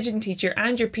your religion teacher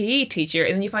and your PE teacher,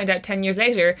 and then you find out 10 years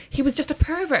later he was just a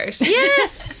pervert.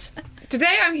 Yes!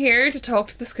 Today I'm here to talk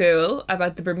to the school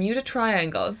about the Bermuda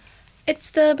Triangle. It's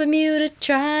the Bermuda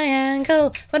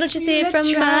Triangle. Why don't you see it from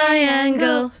my angle?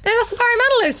 No, that's the Barry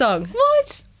Manilow song.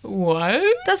 What?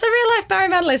 That's a real life Barry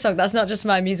Manilow song. That's not just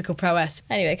my musical prowess.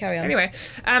 Anyway, carry on. Anyway,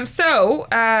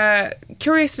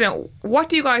 curious to know, what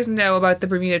do you guys know about the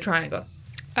Bermuda Triangle?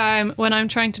 When I'm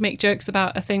trying to make jokes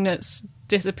about a thing that's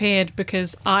disappeared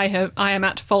because I am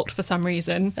at fault for some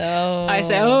reason, I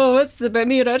say, it's the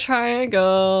Bermuda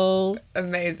Triangle.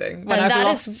 Amazing. When I've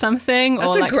lost something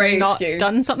or a great not excuse.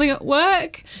 done something at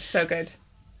work. So good.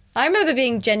 I remember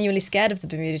being genuinely scared of the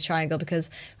Bermuda Triangle because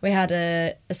we had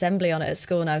an assembly on it at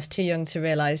school and I was too young to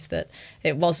realise that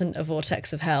it wasn't a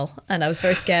vortex of hell, and I was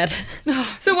very scared.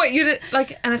 So what, you did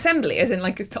like an assembly, as in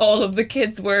like all of the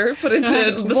kids were put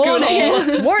into the school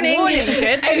hall? Warning,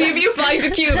 kids. Any of you flying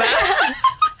to Cuba?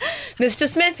 Mr.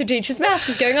 Smith, who teaches maths,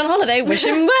 is going on holiday. Wish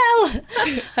him well.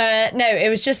 No, it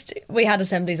was just, we had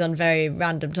assemblies on very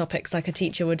random topics. Like a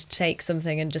teacher would take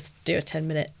something and just do a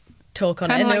 10-minute talk on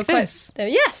Kinda it. And like they were this.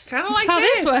 Yes. Kind of like how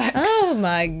this. this works. Oh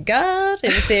my God.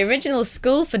 It was the original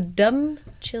school for dumb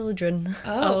children.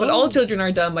 Oh, but all children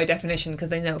are dumb by definition because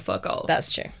they know fuck all.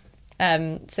 That's true.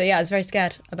 So yeah, I was very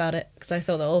scared about it because I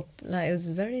thought that it was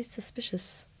very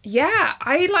suspicious. Yeah,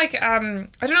 I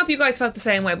don't know if you guys felt the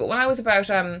same way, but when I was about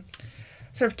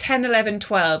sort of 10, 11,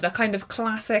 12, that kind of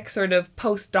classic sort of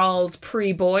post-dolls,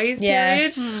 pre-boys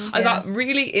Yes. period, I got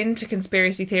really into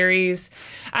conspiracy theories.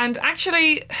 And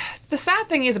actually, the sad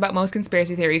thing is about most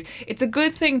conspiracy theories, it's a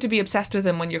good thing to be obsessed with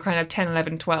them when you're kind of 10,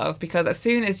 11, 12, because as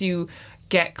soon as you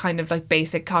get kind of like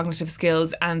basic cognitive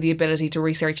skills and the ability to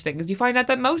research things, you find out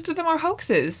that most of them are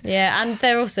hoaxes. Yeah, and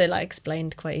they're also like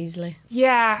explained quite easily.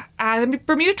 Yeah, the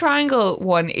Bermuda Triangle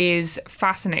one is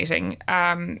fascinating.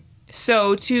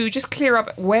 So to just clear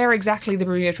up where exactly the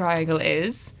Bermuda Triangle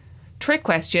is, trick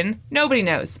question, nobody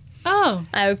knows. Oh.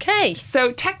 Okay.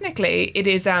 So technically it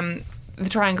is the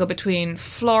triangle between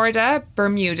Florida,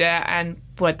 Bermuda and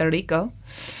Puerto Rico.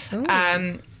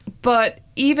 But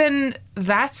even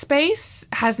that space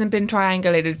hasn't been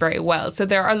triangulated very well. So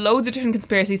there are loads of different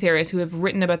conspiracy theorists who have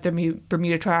written about the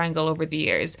Bermuda Triangle over the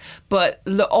years. But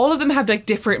all of them have like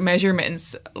different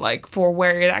measurements like for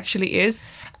where it actually is.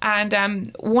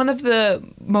 And one of the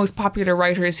most popular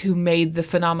writers who made the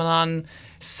phenomenon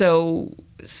so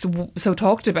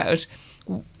talked about,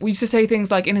 we used to say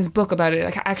things like in his book about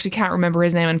it, I actually can't remember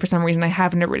his name and for some reason I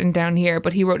haven't it written down here,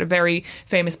 but he wrote a very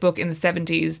famous book in the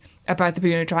 70s about the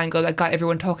Bermuda Triangle that got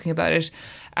everyone talking about it.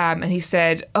 And he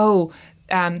said,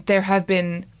 there have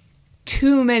been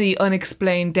too many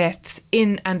unexplained deaths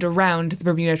in and around the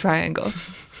Bermuda Triangle.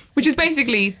 Which is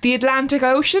basically the Atlantic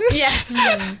Ocean. Yes.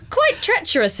 Quite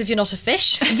treacherous if you're not a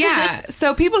fish. Yeah.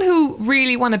 So people who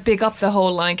really want to big up the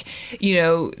whole, like, you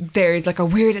know, there's like a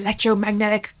weird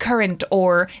electromagnetic current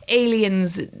or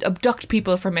aliens abduct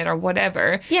people from it or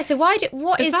whatever. Yeah, so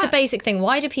what is the basic thing?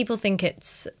 Why do people think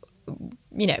it's,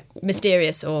 you know,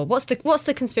 mysterious, or what's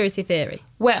the conspiracy theory?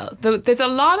 Well, there's a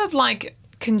lot of like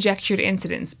conjectured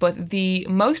incidents, but the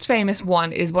most famous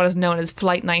one is what is known as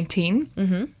Flight 19.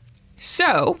 Mm-hmm.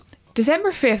 So, December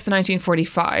 5th,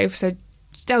 1945, so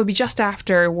that would be just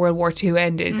after World War II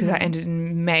ended, because that ended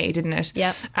in May, didn't it?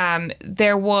 Yep.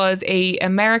 There was a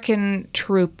American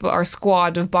troop or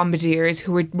squad of bombardiers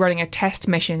who were running a test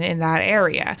mission in that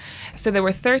area. So there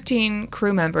were 13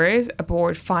 crew members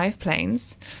aboard 5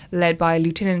 planes, led by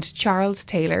Lieutenant Charles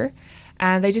Taylor,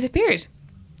 and they disappeared.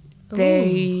 Ooh.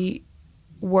 They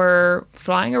were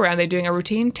flying around, they're doing a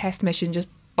routine test mission, just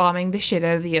bombing the shit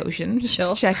out of the ocean just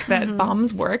to check that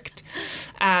bombs worked.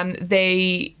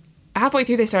 They halfway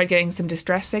through they started getting some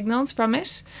distress signals from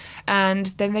it, and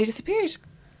then they disappeared.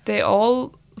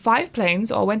 5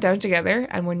 planes all went down together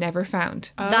and were never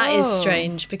found. That is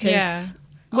strange because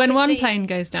when one plane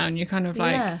goes down, you're kind of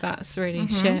like, that's really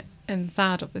shit and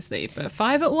sad, obviously. But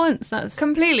 5 at once, that's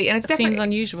completely, and it seems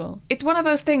unusual. It's one of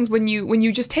those things when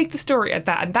you just take the story at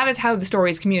that, and that is how the story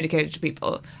is communicated to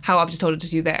people. How I've just told it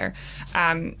to you there.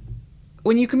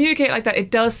 When you communicate like that,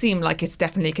 it does seem like it's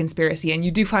definitely a conspiracy, and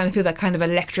you do finally feel that kind of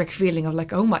electric feeling of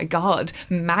like, oh my God,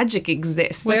 magic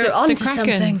exists. We're onto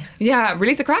something. Yeah,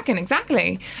 release the Kraken,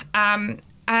 exactly. And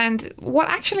what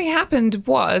actually happened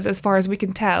was, as far as we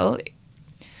can tell,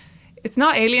 it's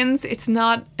not aliens, it's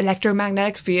not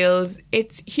electromagnetic fields,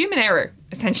 it's human error,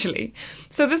 essentially.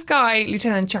 So this guy,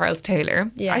 Lieutenant Charles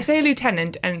Taylor, I say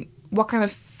lieutenant, and what kind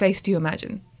of face do you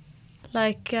imagine?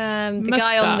 Like the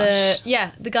guy on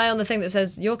the guy on the thing that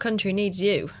says, your country needs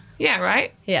you. Yeah,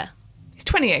 right? Yeah. He's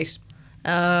 28.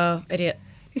 Oh, idiot.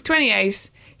 He's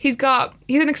 28. He's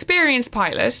an experienced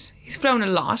pilot. He's flown a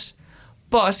lot.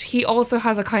 But he also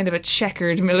has a kind of a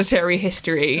checkered military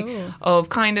history of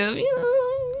kind of...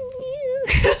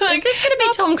 Is this going to be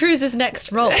Tom Cruise's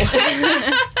next role?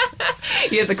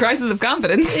 He has a crisis of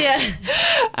confidence. Yeah.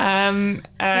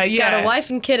 Yeah. Got a wife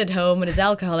and kid at home, and his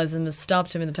alcoholism has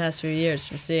stopped him in the past few years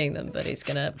from seeing them, but he's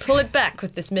going to pull it back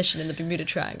with this mission in the Bermuda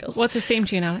Triangle. What's his theme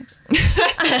tune, Alex?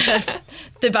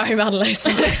 The Barry Manilow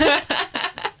song.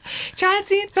 Try and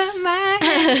see it by my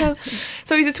hand.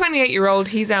 So he's a 28-year-old.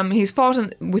 He's fought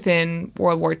within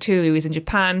World War II. He was in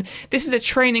Japan. This is a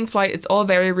training flight. It's all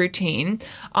very routine.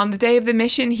 On the day of the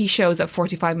mission, he shows up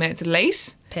 45 minutes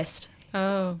late. Pissed.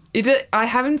 Oh. I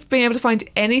haven't been able to find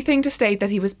anything to state that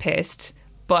he was pissed,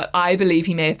 but I believe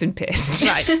he may have been pissed.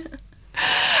 Right.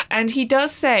 And he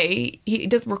does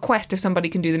request if somebody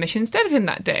can do the mission instead of him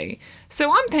that day.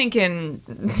 So I'm thinking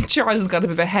Charles has got a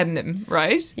bit of a head in him,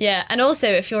 right? Yeah, and also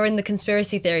if you're in the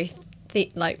conspiracy theory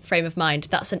frame of mind,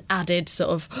 that's an added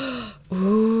sort of,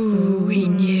 ooh, he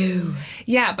knew.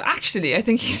 Yeah, but actually I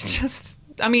think he's just...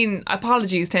 I mean,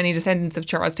 apologies to any descendants of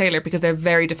Charles Taylor because they're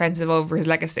very defensive over his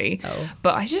legacy. Oh.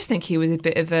 But I just think he was a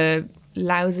bit of a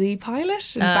lousy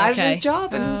pilot and bad at his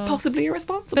job and possibly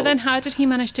irresponsible. But then how did he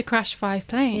manage to crash 5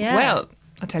 planes? Yes. Well,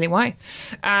 I'll tell you why.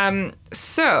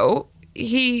 So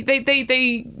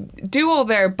they do all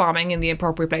their bombing in the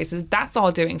appropriate places. That's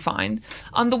all doing fine.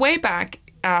 On the way back,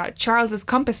 Charles's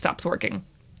compass stops working.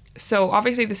 So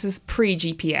obviously this is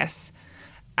pre-GPS.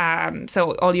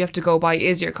 So all you have to go by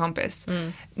is your compass.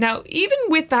 Now, even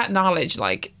with that knowledge,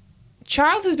 like,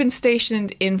 Charles has been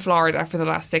stationed in Florida for the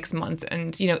last 6 months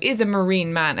and, you know, is a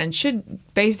Marine man and should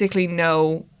basically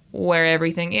know where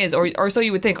everything is. Or so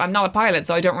you would think. I'm not a pilot,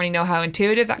 so I don't really know how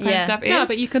intuitive that kind of stuff is. No,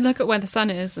 but you can look at where the sun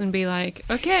is and be like,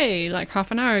 okay, like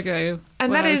half an hour ago,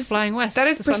 and that is flying west. That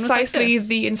is precisely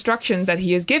the instructions that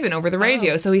he is given over the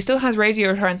radio. So he still has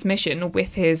radio transmission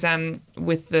with his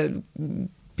with the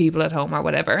people at home or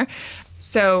whatever.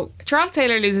 So Charles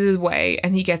Taylor loses his way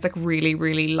and he gets like really,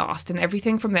 really lost, and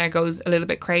everything from there goes a little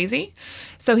bit crazy.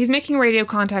 So he's making radio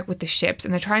contact with the ships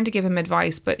and they're trying to give him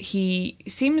advice, but he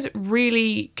seems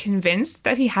really convinced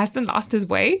that he hasn't lost his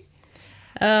way.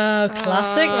 Oh,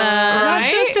 classic man.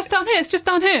 Right? It's just down here. It's just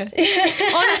down here.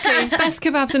 Honestly, best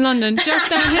kebabs in London, just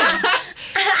down here.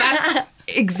 That's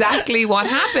exactly what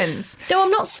happens. No, I'm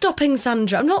not stopping,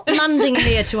 Sandra. I'm not landing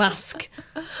here to ask.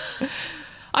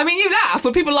 I mean, you laugh,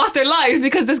 but people lost their lives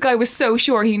because this guy was so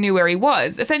sure he knew where he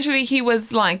was. Essentially, he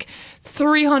was like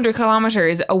 300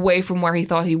 kilometres away from where he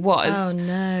thought he was. Oh,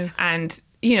 no. And,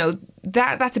 you know,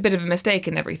 that's a bit of a mistake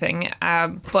and everything.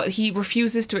 But he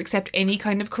refuses to accept any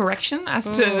kind of correction as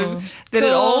to that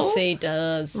at all. Of course he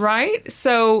does. Right?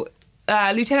 So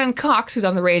Lieutenant Cox, who's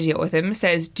on the radio with him,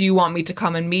 says, do you want me to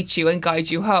come and meet you and guide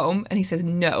you home? And he says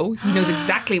no. He knows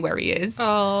exactly where he is.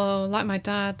 Oh, like my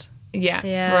dad.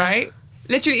 Yeah. Right?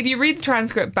 Literally, if you read the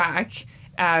transcript back,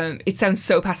 it sounds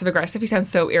so passive-aggressive. He sounds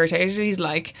so irritated. He's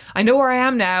like, I know where I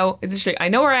am now. I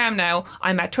know where I am now.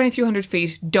 I'm at 2,300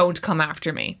 feet. Don't come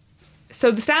after me.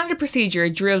 So the standard procedure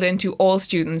drilled into all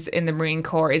students in the Marine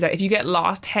Corps is that if you get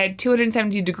lost, head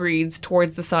 270 degrees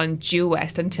towards the sun due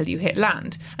west until you hit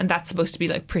land. And that's supposed to be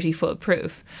like pretty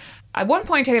foolproof. At one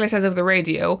point, Taylor says over the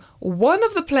radio, one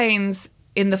of the planes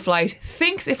in the flight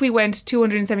thinks if we went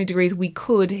 270 degrees, we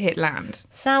could hit land.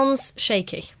 Sounds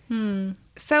shaky.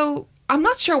 So I'm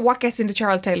not sure what gets into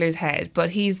Charles Taylor's head,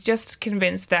 but he's just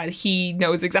convinced that he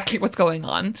knows exactly what's going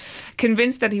on.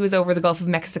 Convinced that he was over the Gulf of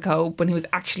Mexico when he was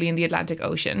actually in the Atlantic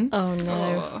Ocean. Oh,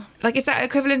 no. Oh. Like, it's that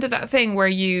equivalent of that thing where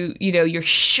you're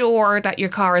sure that your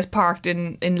car is parked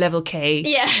in level K.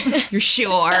 Yeah. You're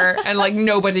sure, and like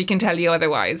nobody can tell you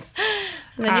otherwise.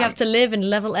 And then you have to live in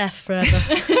level F forever.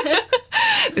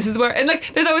 This is where, and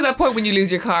like, there's always that point when you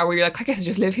lose your car where you're like, I guess I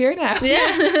just live here now.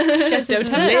 Yeah. Guess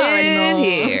don't live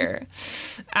here.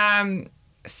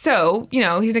 So, you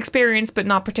know, he's an experienced but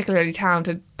not particularly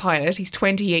talented pilot. He's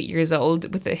 28 years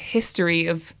old with a history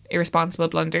of irresponsible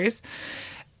blunders.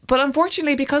 But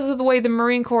unfortunately, because of the way the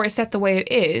Marine Corps is set the way it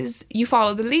is, you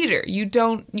follow the leader.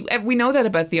 We know that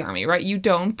about the army, right? You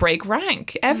don't break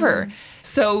rank, ever.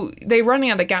 So they're running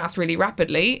out of gas really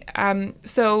rapidly.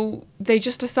 So they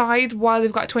just decide while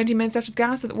they've got 20 minutes left of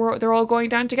gas that they're all going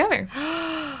down together.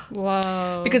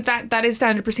 Wow. Because that is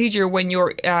standard procedure when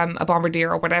you're a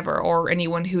bombardier or whatever, or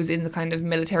anyone who's in the kind of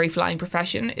military flying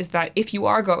profession, is that if you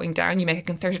are going down, you make a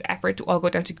concerted effort to all go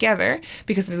down together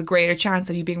because there's a greater chance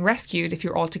of you being rescued if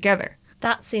you're all together.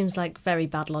 That seems like very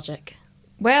bad logic.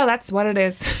 Well, that's what it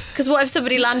is. Because what if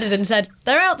somebody landed and said,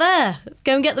 they're out there,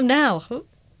 go and get them now?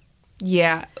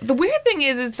 Yeah. The weird thing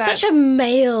is that Such a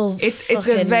male. it's a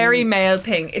fucking- very male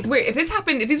thing. It's weird. If this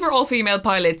happened, if these were all female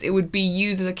pilots, it would be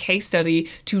used as a case study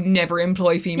to never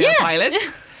employ female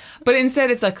pilots. But instead,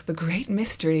 it's like the great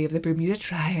mystery of the Bermuda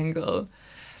Triangle.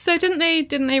 So didn't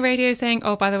they radio saying,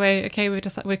 oh, by the way, okay,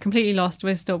 we're completely lost.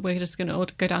 We're just going to all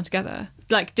go down together.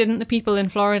 Like, didn't the people in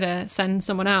Florida send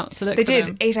someone out to look They for did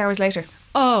them? 8 hours later.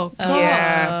 Oh, God.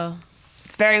 Yeah.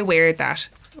 It's very weird that.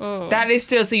 Oh. That is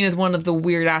still seen as one of the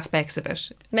weird aspects of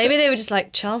it. Maybe they were just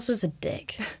like, Charles was a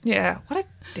dick. Yeah. What a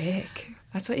dick.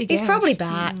 That's what you get. He's probably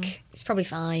back. He's probably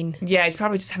fine. Yeah, he's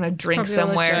probably just having a drink Probably all a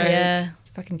somewhere. drink. Yeah.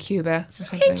 Fucking Cuba or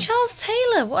something. Fucking Charles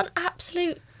Taylor. What an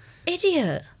absolute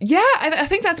idiot. Yeah, I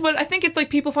think that's what I think. It's like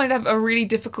people find a really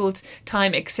difficult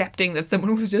time accepting that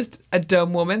someone was just a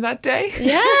dumb woman that day.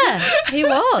 Yeah, he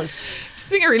was. Just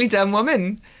being a really dumb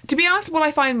woman. To be honest, what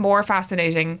I find more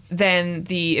fascinating than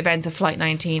the events of Flight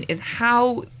 19 is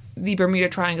how the Bermuda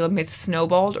Triangle myth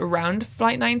snowballed around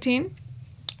Flight 19.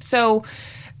 So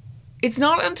it's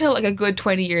not until like a good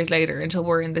 20 years later, until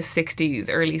we're in the 60s,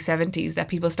 early 70s, that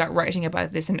people start writing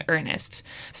about this in earnest.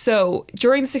 So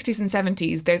during the 60s and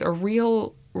 70s, there's a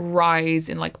real rise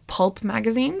in like pulp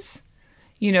magazines.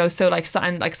 You know, so like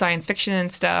science fiction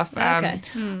and stuff. Okay.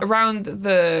 Around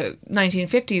the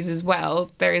 1950s as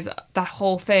well, there's that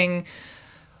whole thing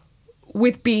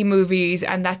with B movies,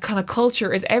 and that kind of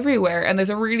culture is everywhere. And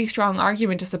there's a really strong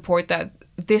argument to support that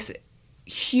this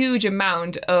huge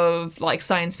amount of like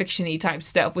science fiction-y type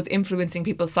stuff was influencing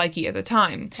people's psyche at the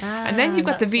time. And then you've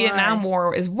got the that's Vietnam why.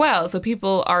 War as well, so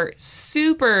people are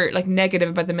super like negative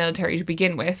about the military to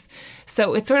begin with.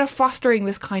 So it's sort of fostering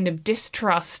this kind of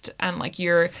distrust, and like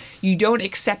you don't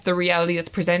accept the reality that's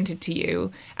presented to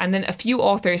you. And then a few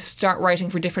authors start writing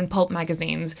for different pulp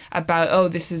magazines about, oh,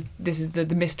 this is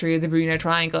the mystery of the Bermuda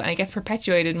Triangle, and it gets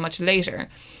perpetuated much later.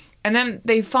 And then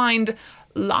they find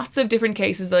lots of different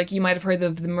cases, like you might have heard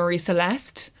of the Marie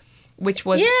Celeste, which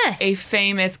was Yes. a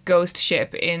famous ghost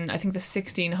ship in, I think, the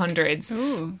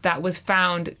 1600s that was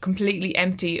found completely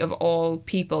empty of all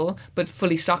people, but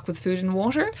fully stocked with food and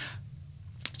water,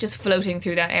 just floating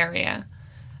through that area.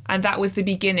 And that was the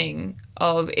beginning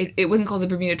of it. It wasn't called the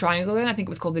Bermuda Triangle then. I think it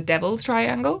was called the Devil's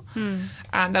Triangle.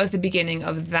 That was the beginning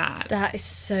of that. That is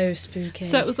so spooky.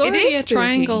 So it was It already is a spooky.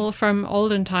 triangle from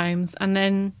olden times, and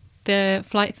then the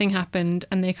flight thing happened,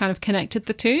 and they kind of connected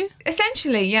the two.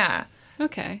 Essentially, yeah.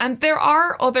 Okay. And there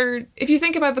are other, if you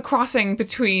think about the crossing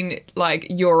between like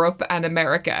Europe and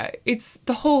America, it's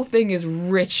the whole thing is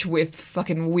rich with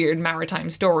fucking weird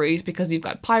maritime stories, because you've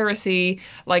got piracy.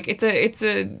 Like it's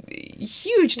a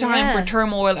huge time Yeah. for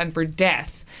turmoil and for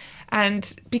death.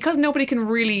 And because nobody can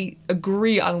really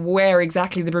agree on where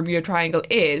exactly the Bermuda Triangle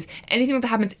is, anything that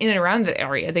happens in and around the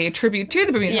area, they attribute to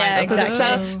the Bermuda Yeah, Triangle.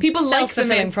 exactly. So people like the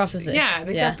Self-fulfilling myth. prophecy. Yeah,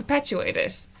 they Yeah. self-perpetuate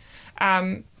it.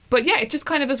 But yeah, it's just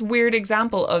kind of this weird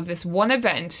example of this one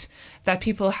event that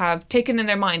people have taken in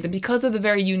their minds. And because of the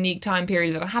very unique time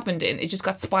period that it happened in, it just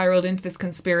got spiraled into this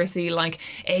conspiracy, like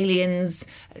aliens,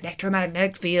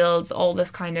 electromagnetic fields, all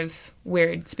this kind of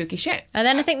weird, spooky shit. And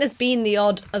then I think there's been the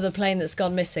odd other plane that's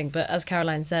gone missing, but as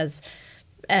Caroline says,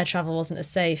 air travel wasn't as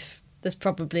safe. There's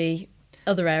probably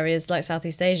other areas like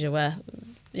Southeast Asia where,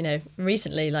 you know,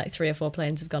 recently like 3 or 4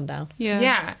 planes have gone down.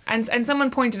 Yeah, and someone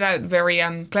pointed out very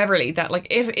cleverly that like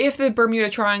if the Bermuda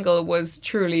Triangle was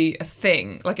truly a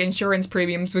thing, like insurance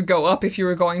premiums would go up if you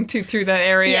were going through that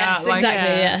area. Yes, like, exactly,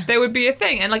 yeah. There would be a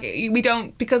thing, and like we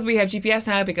don't, because we have GPS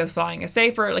now, because flying is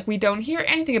safer. Like we don't hear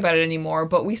anything about it anymore,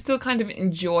 but we still kind of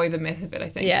enjoy the myth of it. I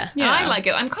think. Yeah. And I like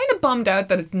it. I'm kind of bummed out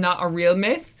that it's not a real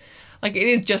myth. Like, it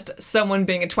is just someone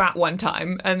being a twat one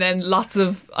time and then lots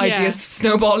of ideas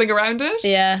snowballing around it.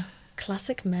 Yeah.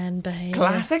 Classic man behaviour.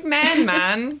 Classic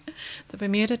man. The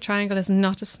Bermuda Triangle is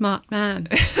not a smart man.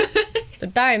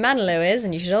 But Barry Manilow is,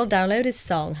 and you should all download his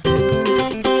song.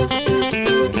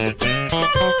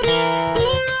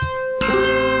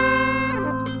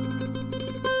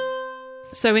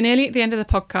 So we're nearly at the end of the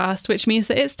podcast, which means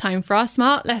that it's time for our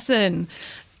smart lesson.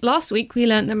 Last week, we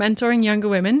learnt that mentoring younger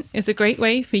women is a great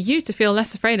way for you to feel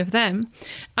less afraid of them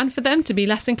and for them to be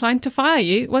less inclined to fire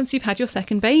you once you've had your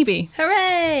second baby.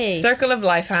 Hooray! Circle of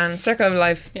life, Han. Circle of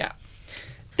life. Yeah.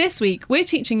 This week, we're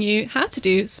teaching you how to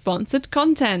do sponsored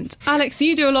content. Alex,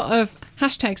 you do a lot of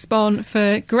 #spawn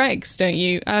for Greggs, don't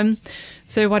you?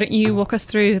 So why don't you walk us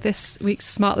through this week's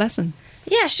smart lesson?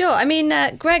 Yeah, sure. I mean,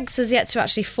 Greggs has yet to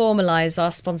actually formalise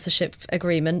our sponsorship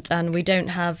agreement, and we don't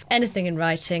have anything in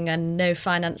writing, and no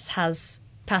finance has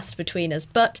passed between us.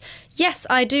 But yes,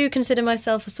 I do consider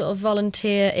myself a sort of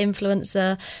volunteer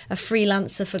influencer, a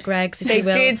freelancer for Greggs, if you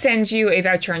will. They did send you a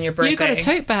voucher on your birthday. You got a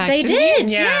tote bag. They didn't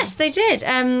did, you? yes, they did.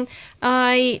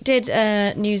 I did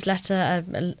a newsletter,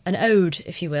 an ode,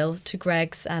 if you will, to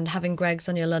Greggs and having Greggs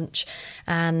on your lunch.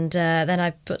 And then I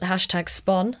put hashtag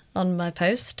Spon on my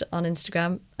post on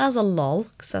Instagram as a lol,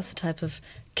 because that's the type of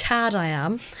cad I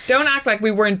am. Don't act like we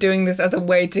weren't doing this as a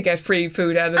way to get free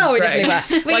food out of Oh, we Greggs.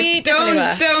 definitely were. We definitely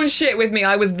were. Don't shit with me.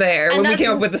 I was there when we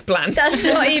came up with this plan. That's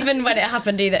not even when it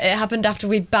happened either. It happened after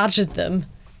we badgered them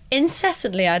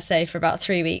incessantly, I'd say, for about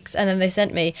 3 weeks. And then they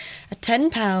sent me a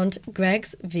 £10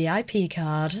 Greggs VIP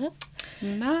card.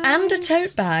 Nice. And a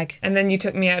tote bag. And then you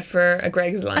took me out for a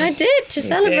Greggs lunch. I did, to You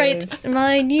celebrate did.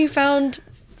 my newfound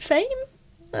fame.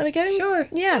 There we go. Sure.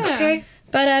 Yeah. Okay.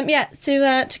 But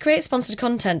to create sponsored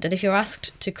content, and if you're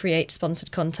asked to create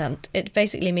sponsored content, it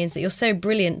basically means that you're so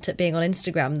brilliant at being on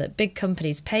Instagram that big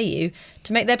companies pay you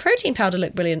to make their protein powder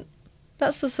look brilliant.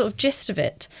 That's the sort of gist of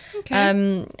it.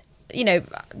 Okay. You know,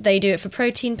 they do it for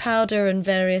protein powder and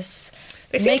various.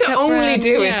 They seem to makeup only brands.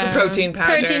 do it Yeah. for protein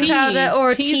powder. Protein powder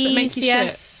or Teas that make teas, you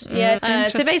yes. shit. Yeah. So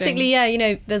Interesting. basically, yeah, you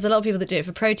know, there's a lot of people that do it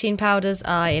for protein powders.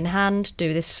 I, in hand,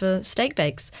 do this for steak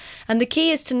bakes. And the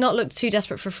key is to not look too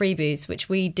desperate for freebies, which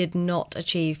we did not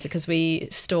achieve because we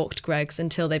stalked Greggs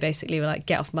until they basically were like,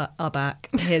 get off our back,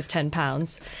 here's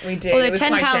 £10. We did. Although It was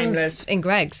quite £10 shameless. in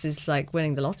Greggs is like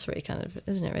winning the lottery, kind of,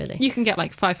 isn't it, really? You can get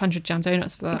like 500 jam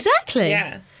donuts for that. Exactly.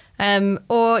 Yeah.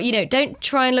 Or, you know, don't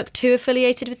try and look too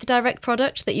affiliated with the direct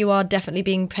product that you are definitely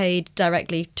being paid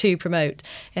directly to promote.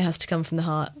 It has to come from the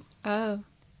heart, Oh.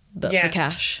 but Yeah. for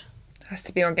cash. It has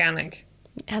to be organic.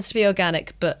 It has to be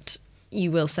organic, but you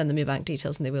will send them your bank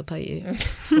details and they will pay you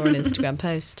for an Instagram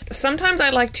post. Sometimes I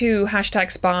like to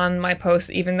hashtag spawn my posts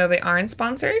even though they aren't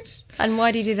sponsored. And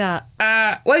why do you do that?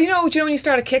 Well, you know when you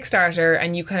start a Kickstarter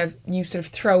and you sort of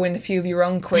throw in a few of your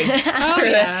own quids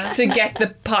to get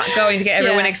the pot going, to get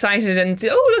everyone Yeah. excited and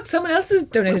look, someone else has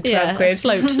donated 12 quid.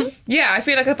 float. Yeah, I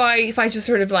feel like if I just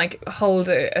sort of like hold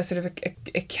a sort of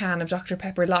a can of Dr.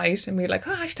 Pepper Light and be like,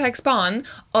 hashtag spawn,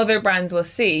 other brands will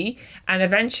see, and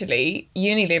eventually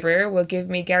Unilever will give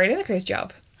me Gary Lineker's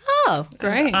job. Oh,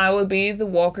 Great. I will be the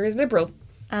Walker's Liberal.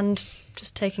 and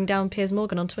just taking down Piers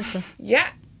Morgan on Twitter. Yeah,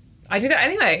 I do that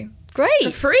anyway. For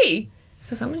Great. free.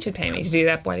 So someone should pay me to do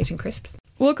that while eating crisps.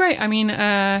 Well, great. I mean,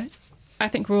 I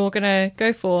think we're all going to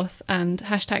go forth and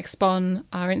hashtag spawn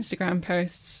our Instagram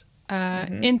posts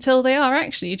until they are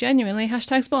actually genuinely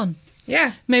hashtag spawn.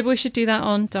 Yeah. Maybe we should do that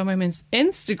on Dumb Women's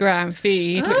Instagram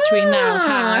feed, which we now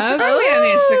have. Oh, yeah, on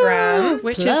the Instagram.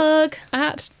 Which Plug. is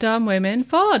at Dumb Women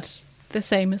Pod, the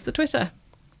same as the Twitter.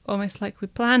 Almost like we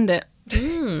planned it.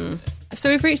 So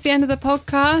we've reached the end of the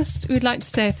podcast. We'd like to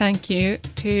say thank you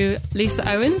to Lisa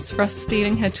Owens for us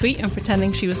stealing her tweet and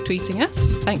pretending she was tweeting us.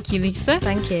 Thank you, Lisa.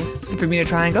 Thank you. The Bermuda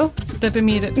Triangle. The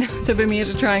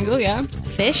Bermuda Triangle, yeah.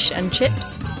 Fish and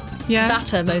chips. Yeah.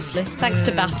 Batter mostly. Thanks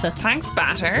to Batter. Thanks,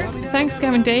 Batter. Thanks,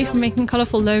 Gavin Day, for making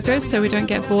colourful logos so we don't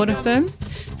get bored of them.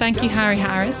 Thank you, Harry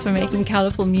Harris, for making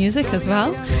colourful music as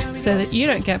well, so that you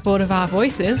don't get bored of our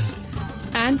voices.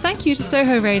 And thank you to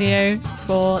Soho Radio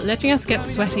for letting us get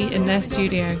sweaty in their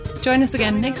studio. Join us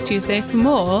again next Tuesday for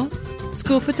more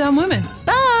School for Dumb Women.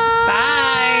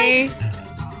 Bye.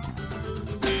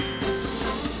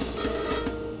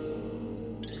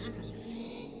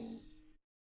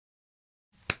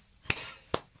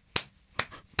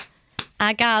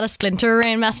 I got a splinter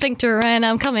in my sphincter and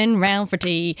I'm coming round for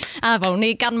tea. I've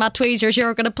only got my tweezers,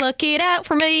 you're gonna pluck it out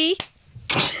for me.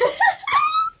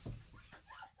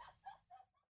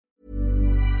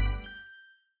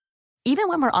 Even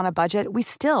when we're on a budget, we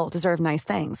still deserve nice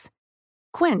things.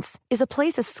 Quince is a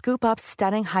place to scoop up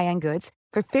stunning high-end goods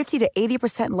for 50 to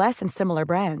 80% less than similar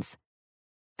brands.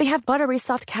 They have buttery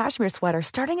soft cashmere sweaters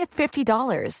starting at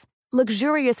 $50,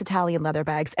 luxurious Italian leather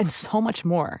bags, and so much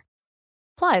more.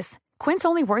 Plus, Quince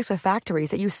only works with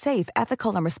factories that use safe,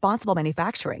 ethical, and responsible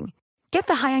manufacturing. Get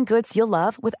the high-end goods you'll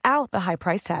love without the high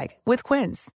price tag with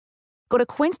Quince. Go to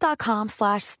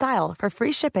quince.com/style for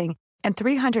free shipping and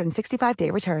 365-day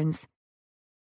returns.